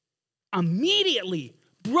 Immediately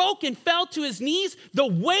broke and fell to his knees. The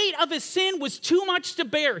weight of his sin was too much to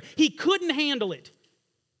bear. He couldn't handle it.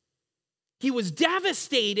 He was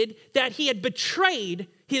devastated that he had betrayed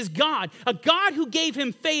his God, a God who gave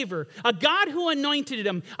him favor, a God who anointed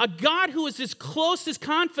him, a God who was his closest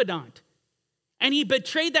confidant. And he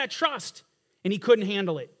betrayed that trust, and he couldn't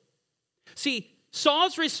handle it. See,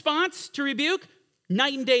 Saul's response to rebuke,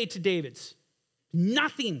 night and day to David's.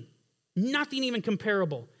 Nothing even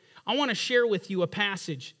comparable. I want to share with you a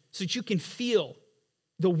passage so that you can feel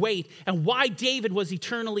the weight and why David was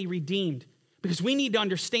eternally redeemed. Because we need to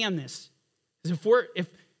understand this. Because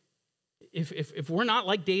if we're not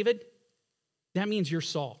like David, that means you're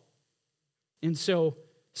Saul. And so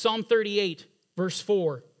Psalm 38, verse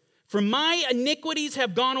 4, for my iniquities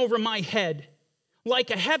have gone over my head.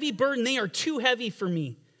 Like a heavy burden, they are too heavy for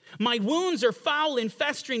me. My wounds are foul and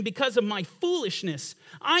festering because of my foolishness.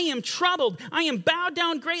 I am troubled. I am bowed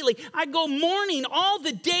down greatly. I go mourning all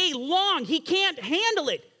the day long. He can't handle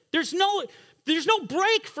it. There's no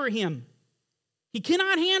break for him. He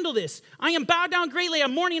cannot handle this. I am bowed down greatly.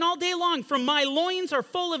 I'm mourning all day long, for my loins are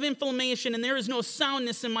full of inflammation, and there is no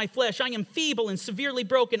soundness in my flesh. I am feeble and severely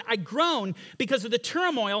broken. I groan because of the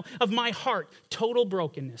turmoil of my heart. Total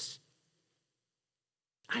brokenness.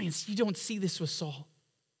 You don't see this with Saul.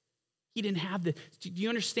 He didn't have the. Do you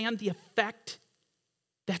understand the effect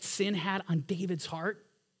that sin had on David's heart?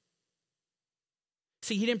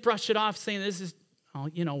 See, he didn't brush it off saying,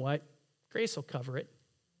 you know what? Grace will cover it.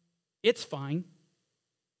 It's fine.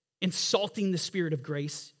 Insulting the spirit of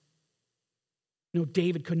grace. No,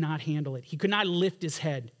 David could not handle it. He could not lift his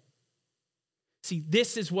head. See,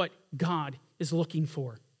 this is what God is looking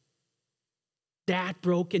for. That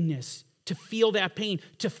brokenness to feel that pain,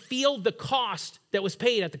 to feel the cost that was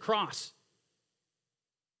paid at the cross.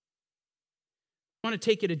 I want to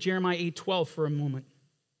take you to Jeremiah 8:12 for a moment.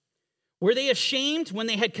 Were they ashamed when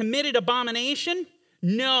they had committed abomination?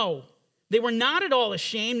 No, they were not at all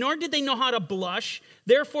ashamed, nor did they know how to blush.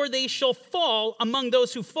 Therefore they shall fall among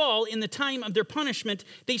those who fall. In the time of their punishment,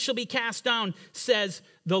 they shall be cast down, says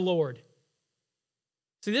the Lord.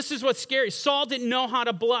 See, this is what's scary. Saul didn't know how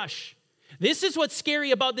to blush. This is what's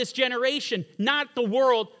scary about this generation, not the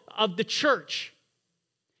world of the church.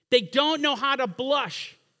 They don't know how to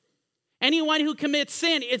blush. Anyone who commits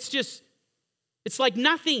sin, it's like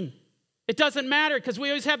nothing. It doesn't matter because we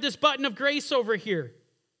always have this button of grace over here.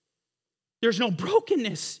 There's no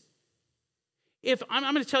brokenness.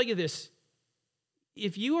 I'm going to tell you this.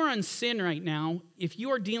 If you are in sin right now, if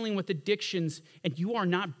you are dealing with addictions and you are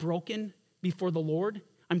not broken before the Lord,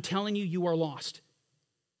 I'm telling you, you are lost.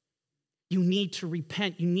 You need to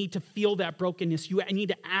repent. You need to feel that brokenness. You need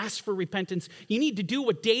to ask for repentance. You need to do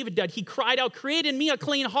what David did. He cried out, "Create in me a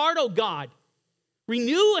clean heart, O God.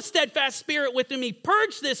 Renew a steadfast spirit within me.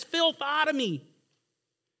 Purge this filth out of me.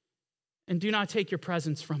 And do not take your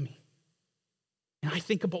presence from me." And I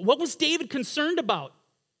think about, what was David concerned about?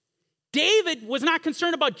 David was not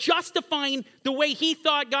concerned about justifying the way he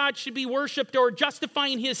thought God should be worshiped or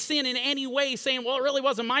justifying his sin in any way, saying, well, it really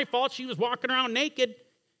wasn't my fault. She was walking around naked.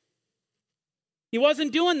 He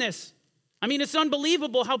wasn't doing this. I mean, it's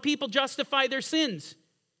unbelievable how people justify their sins.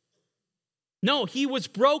 No, he was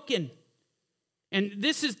broken. And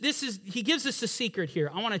this is he gives us a secret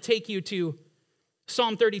here. I want to take you to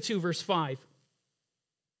Psalm 32, verse 5.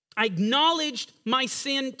 I acknowledged my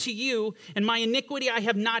sin to you, and my iniquity I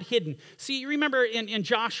have not hidden. See, you remember in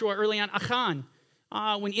Joshua early on, Achan,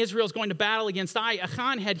 when Israel's going to battle against Ai,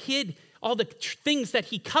 Achan had hid all the things that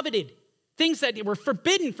he coveted, things that were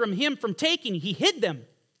forbidden from him from taking. He hid them.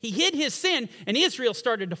 He hid his sin, and Israel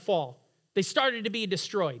started to fall. They started to be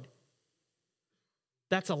destroyed.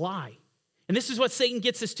 That's a lie. And this is what Satan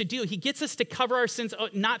gets us to do. He gets us to cover our sins,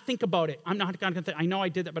 not think about it. I'm not going to think. I know I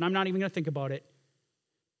did that, but I'm not even going to think about it.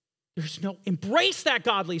 Embrace that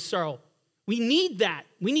godly sorrow. We need that.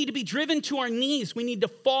 We need to be driven to our knees. We need to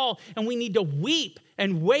fall, and we need to weep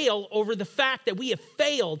and wail over the fact that we have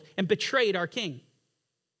failed and betrayed our king.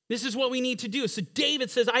 This is what we need to do. So David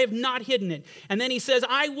says, I have not hidden it. And then he says,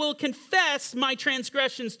 I will confess my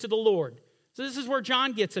transgressions to the Lord. So this is where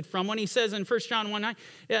John gets it from when he says in 1 John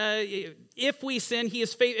 1:9, if we sin,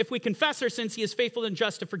 if we confess our sins, he is faithful and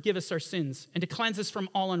just to forgive us our sins and to cleanse us from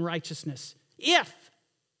all unrighteousness. If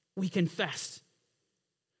we confess.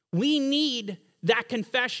 We need that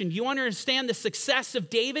confession. Do you understand the success of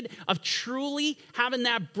David of truly having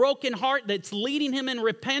that broken heart that's leading him in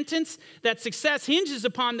repentance? That success hinges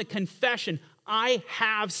upon the confession. I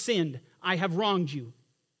have sinned. I have wronged you.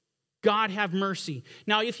 God have mercy.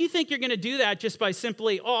 Now, if you think you're going to do that just by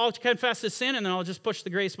simply, I'll confess the sin and then I'll just push the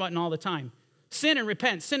grace button all the time. Sin and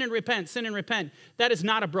repent, sin and repent, sin and repent. That is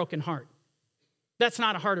not a broken heart. That's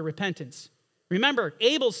not a heart of repentance. Remember,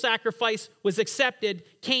 Abel's sacrifice was accepted,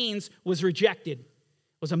 Cain's was rejected. It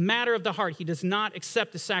was a matter of the heart. He does not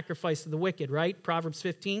accept the sacrifice of the wicked, right? Proverbs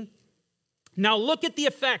 15. Now look at the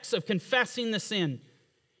effects of confessing the sin.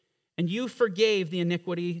 And you forgave the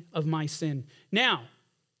iniquity of my sin. Now,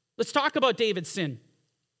 let's talk about David's sin.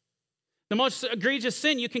 The most egregious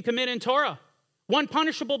sin you can commit in Torah. One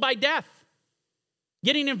punishable by death.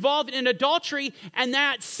 Getting involved in adultery, and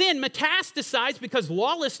that sin metastasized because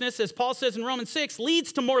lawlessness, as Paul says in Romans 6,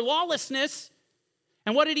 leads to more lawlessness.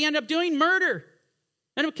 And what did he end up doing? Murder.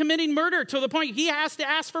 Ended up committing murder to the point he has to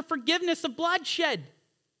ask for forgiveness of bloodshed.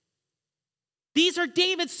 These are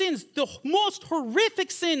David's sins, the most horrific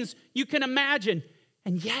sins you can imagine.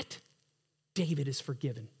 And yet, David is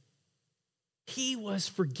forgiven. He was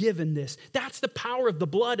forgiven this. That's the power of the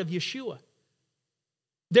blood of Yeshua.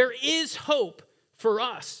 There is hope for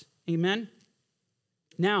us. Amen?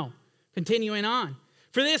 Now, continuing on.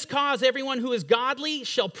 For this cause, everyone who is godly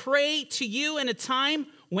shall pray to you in a time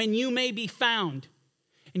when you may be found.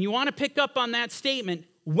 And you want to pick up on that statement,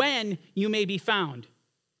 when you may be found.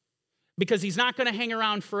 Because he's not going to hang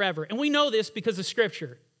around forever. And we know this because of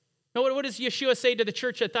Scripture. Now, what does Yeshua say to the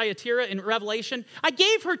church at Thyatira in Revelation? I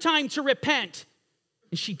gave her time to repent,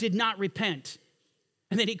 and she did not repent.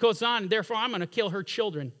 And then he goes on, therefore I'm going to kill her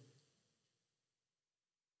children.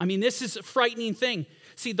 I mean, this is a frightening thing.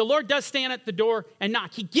 See, the Lord does stand at the door and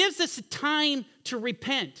knock. He gives us a time to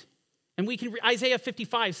repent. And Isaiah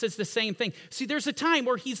 55 says the same thing. See, there's a time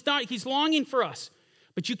where he's longing for us.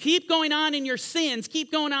 But you keep going on in your sins,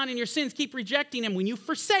 keep rejecting him. When you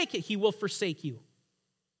forsake it, he will forsake you.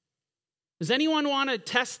 Does anyone want to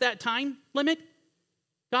test that time limit?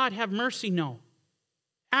 God, have mercy? No.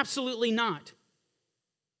 Absolutely not.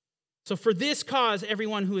 So for this cause,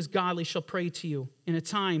 everyone who is godly shall pray to you in a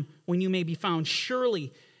time when you may be found.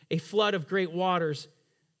 Surely a flood of great waters,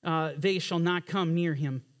 they shall not come near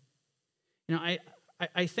him. You know,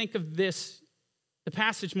 I think of this, the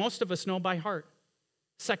passage most of us know by heart.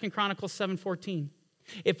 2 Chronicles 7:14.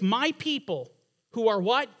 If my people who are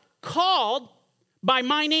what? Called by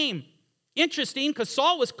my name. Interesting, because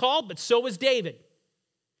Saul was called, but so was David.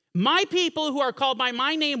 My people who are called by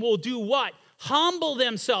my name will do what? Humble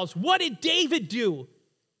themselves. What did David do?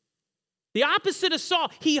 The opposite of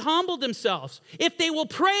Saul. He humbled himself. If they will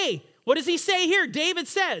pray, what does he say here? David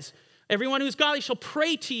says, everyone who's godly shall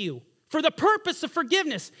pray to you for the purpose of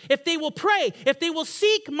forgiveness. If they will pray, if they will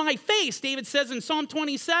seek my face, David says in Psalm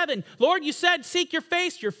 27, Lord, you said, seek your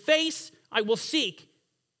face I will seek.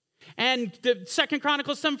 And the 2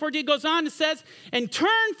 Chronicles 7:14 goes on and says, and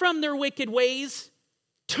turn from their wicked ways.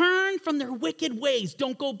 Turn from their wicked ways.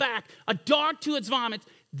 Don't go back. A dog to its vomit.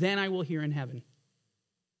 Then I will hear in heaven.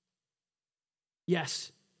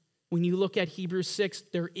 Yes, when you look at Hebrews 6,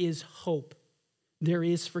 there is hope. There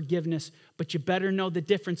is forgiveness. But you better know the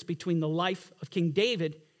difference between the life of King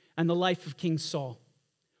David and the life of King Saul.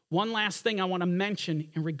 One last thing I want to mention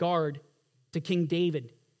in regard to King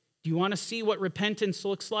David. Do you want to see what repentance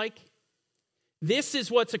looks like? This is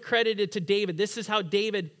what's accredited to David. This is how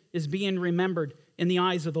David is being remembered in the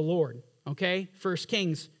eyes of the Lord. Okay? 1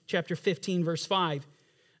 Kings chapter 15, verse 5.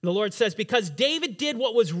 The Lord says, because David did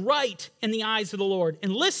what was right in the eyes of the Lord.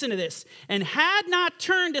 And listen to this. And had not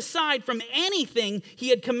turned aside from anything he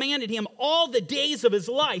had commanded him all the days of his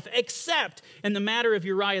life, except in the matter of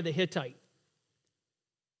Uriah the Hittite.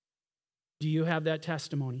 Do you have that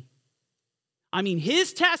testimony? I mean,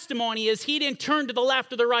 his testimony is he didn't turn to the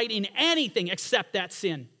left or the right in anything except that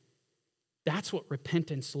sin. That's what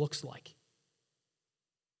repentance looks like.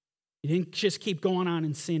 You didn't just keep going on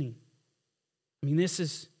and sinning. I mean,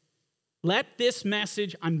 let this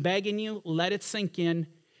message, I'm begging you, let it sink in.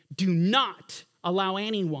 Do not allow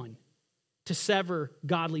anyone to sever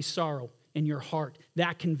godly sorrow in your heart,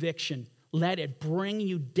 that conviction. Let it bring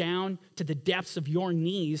you down to the depths of your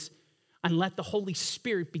knees and let the Holy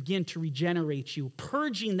Spirit begin to regenerate you,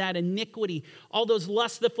 purging that iniquity, all those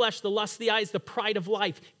lusts of the flesh, the lust of the eyes, the pride of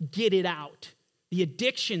life. Get it out. The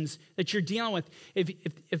addictions that you're dealing with.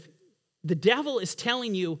 If the devil is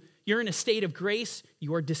telling you you're in a state of grace,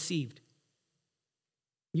 you are deceived.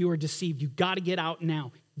 You are deceived. You've got to get out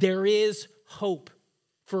now. There is hope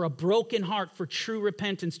for a broken heart, for true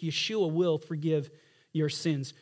repentance. Yeshua will forgive your sins.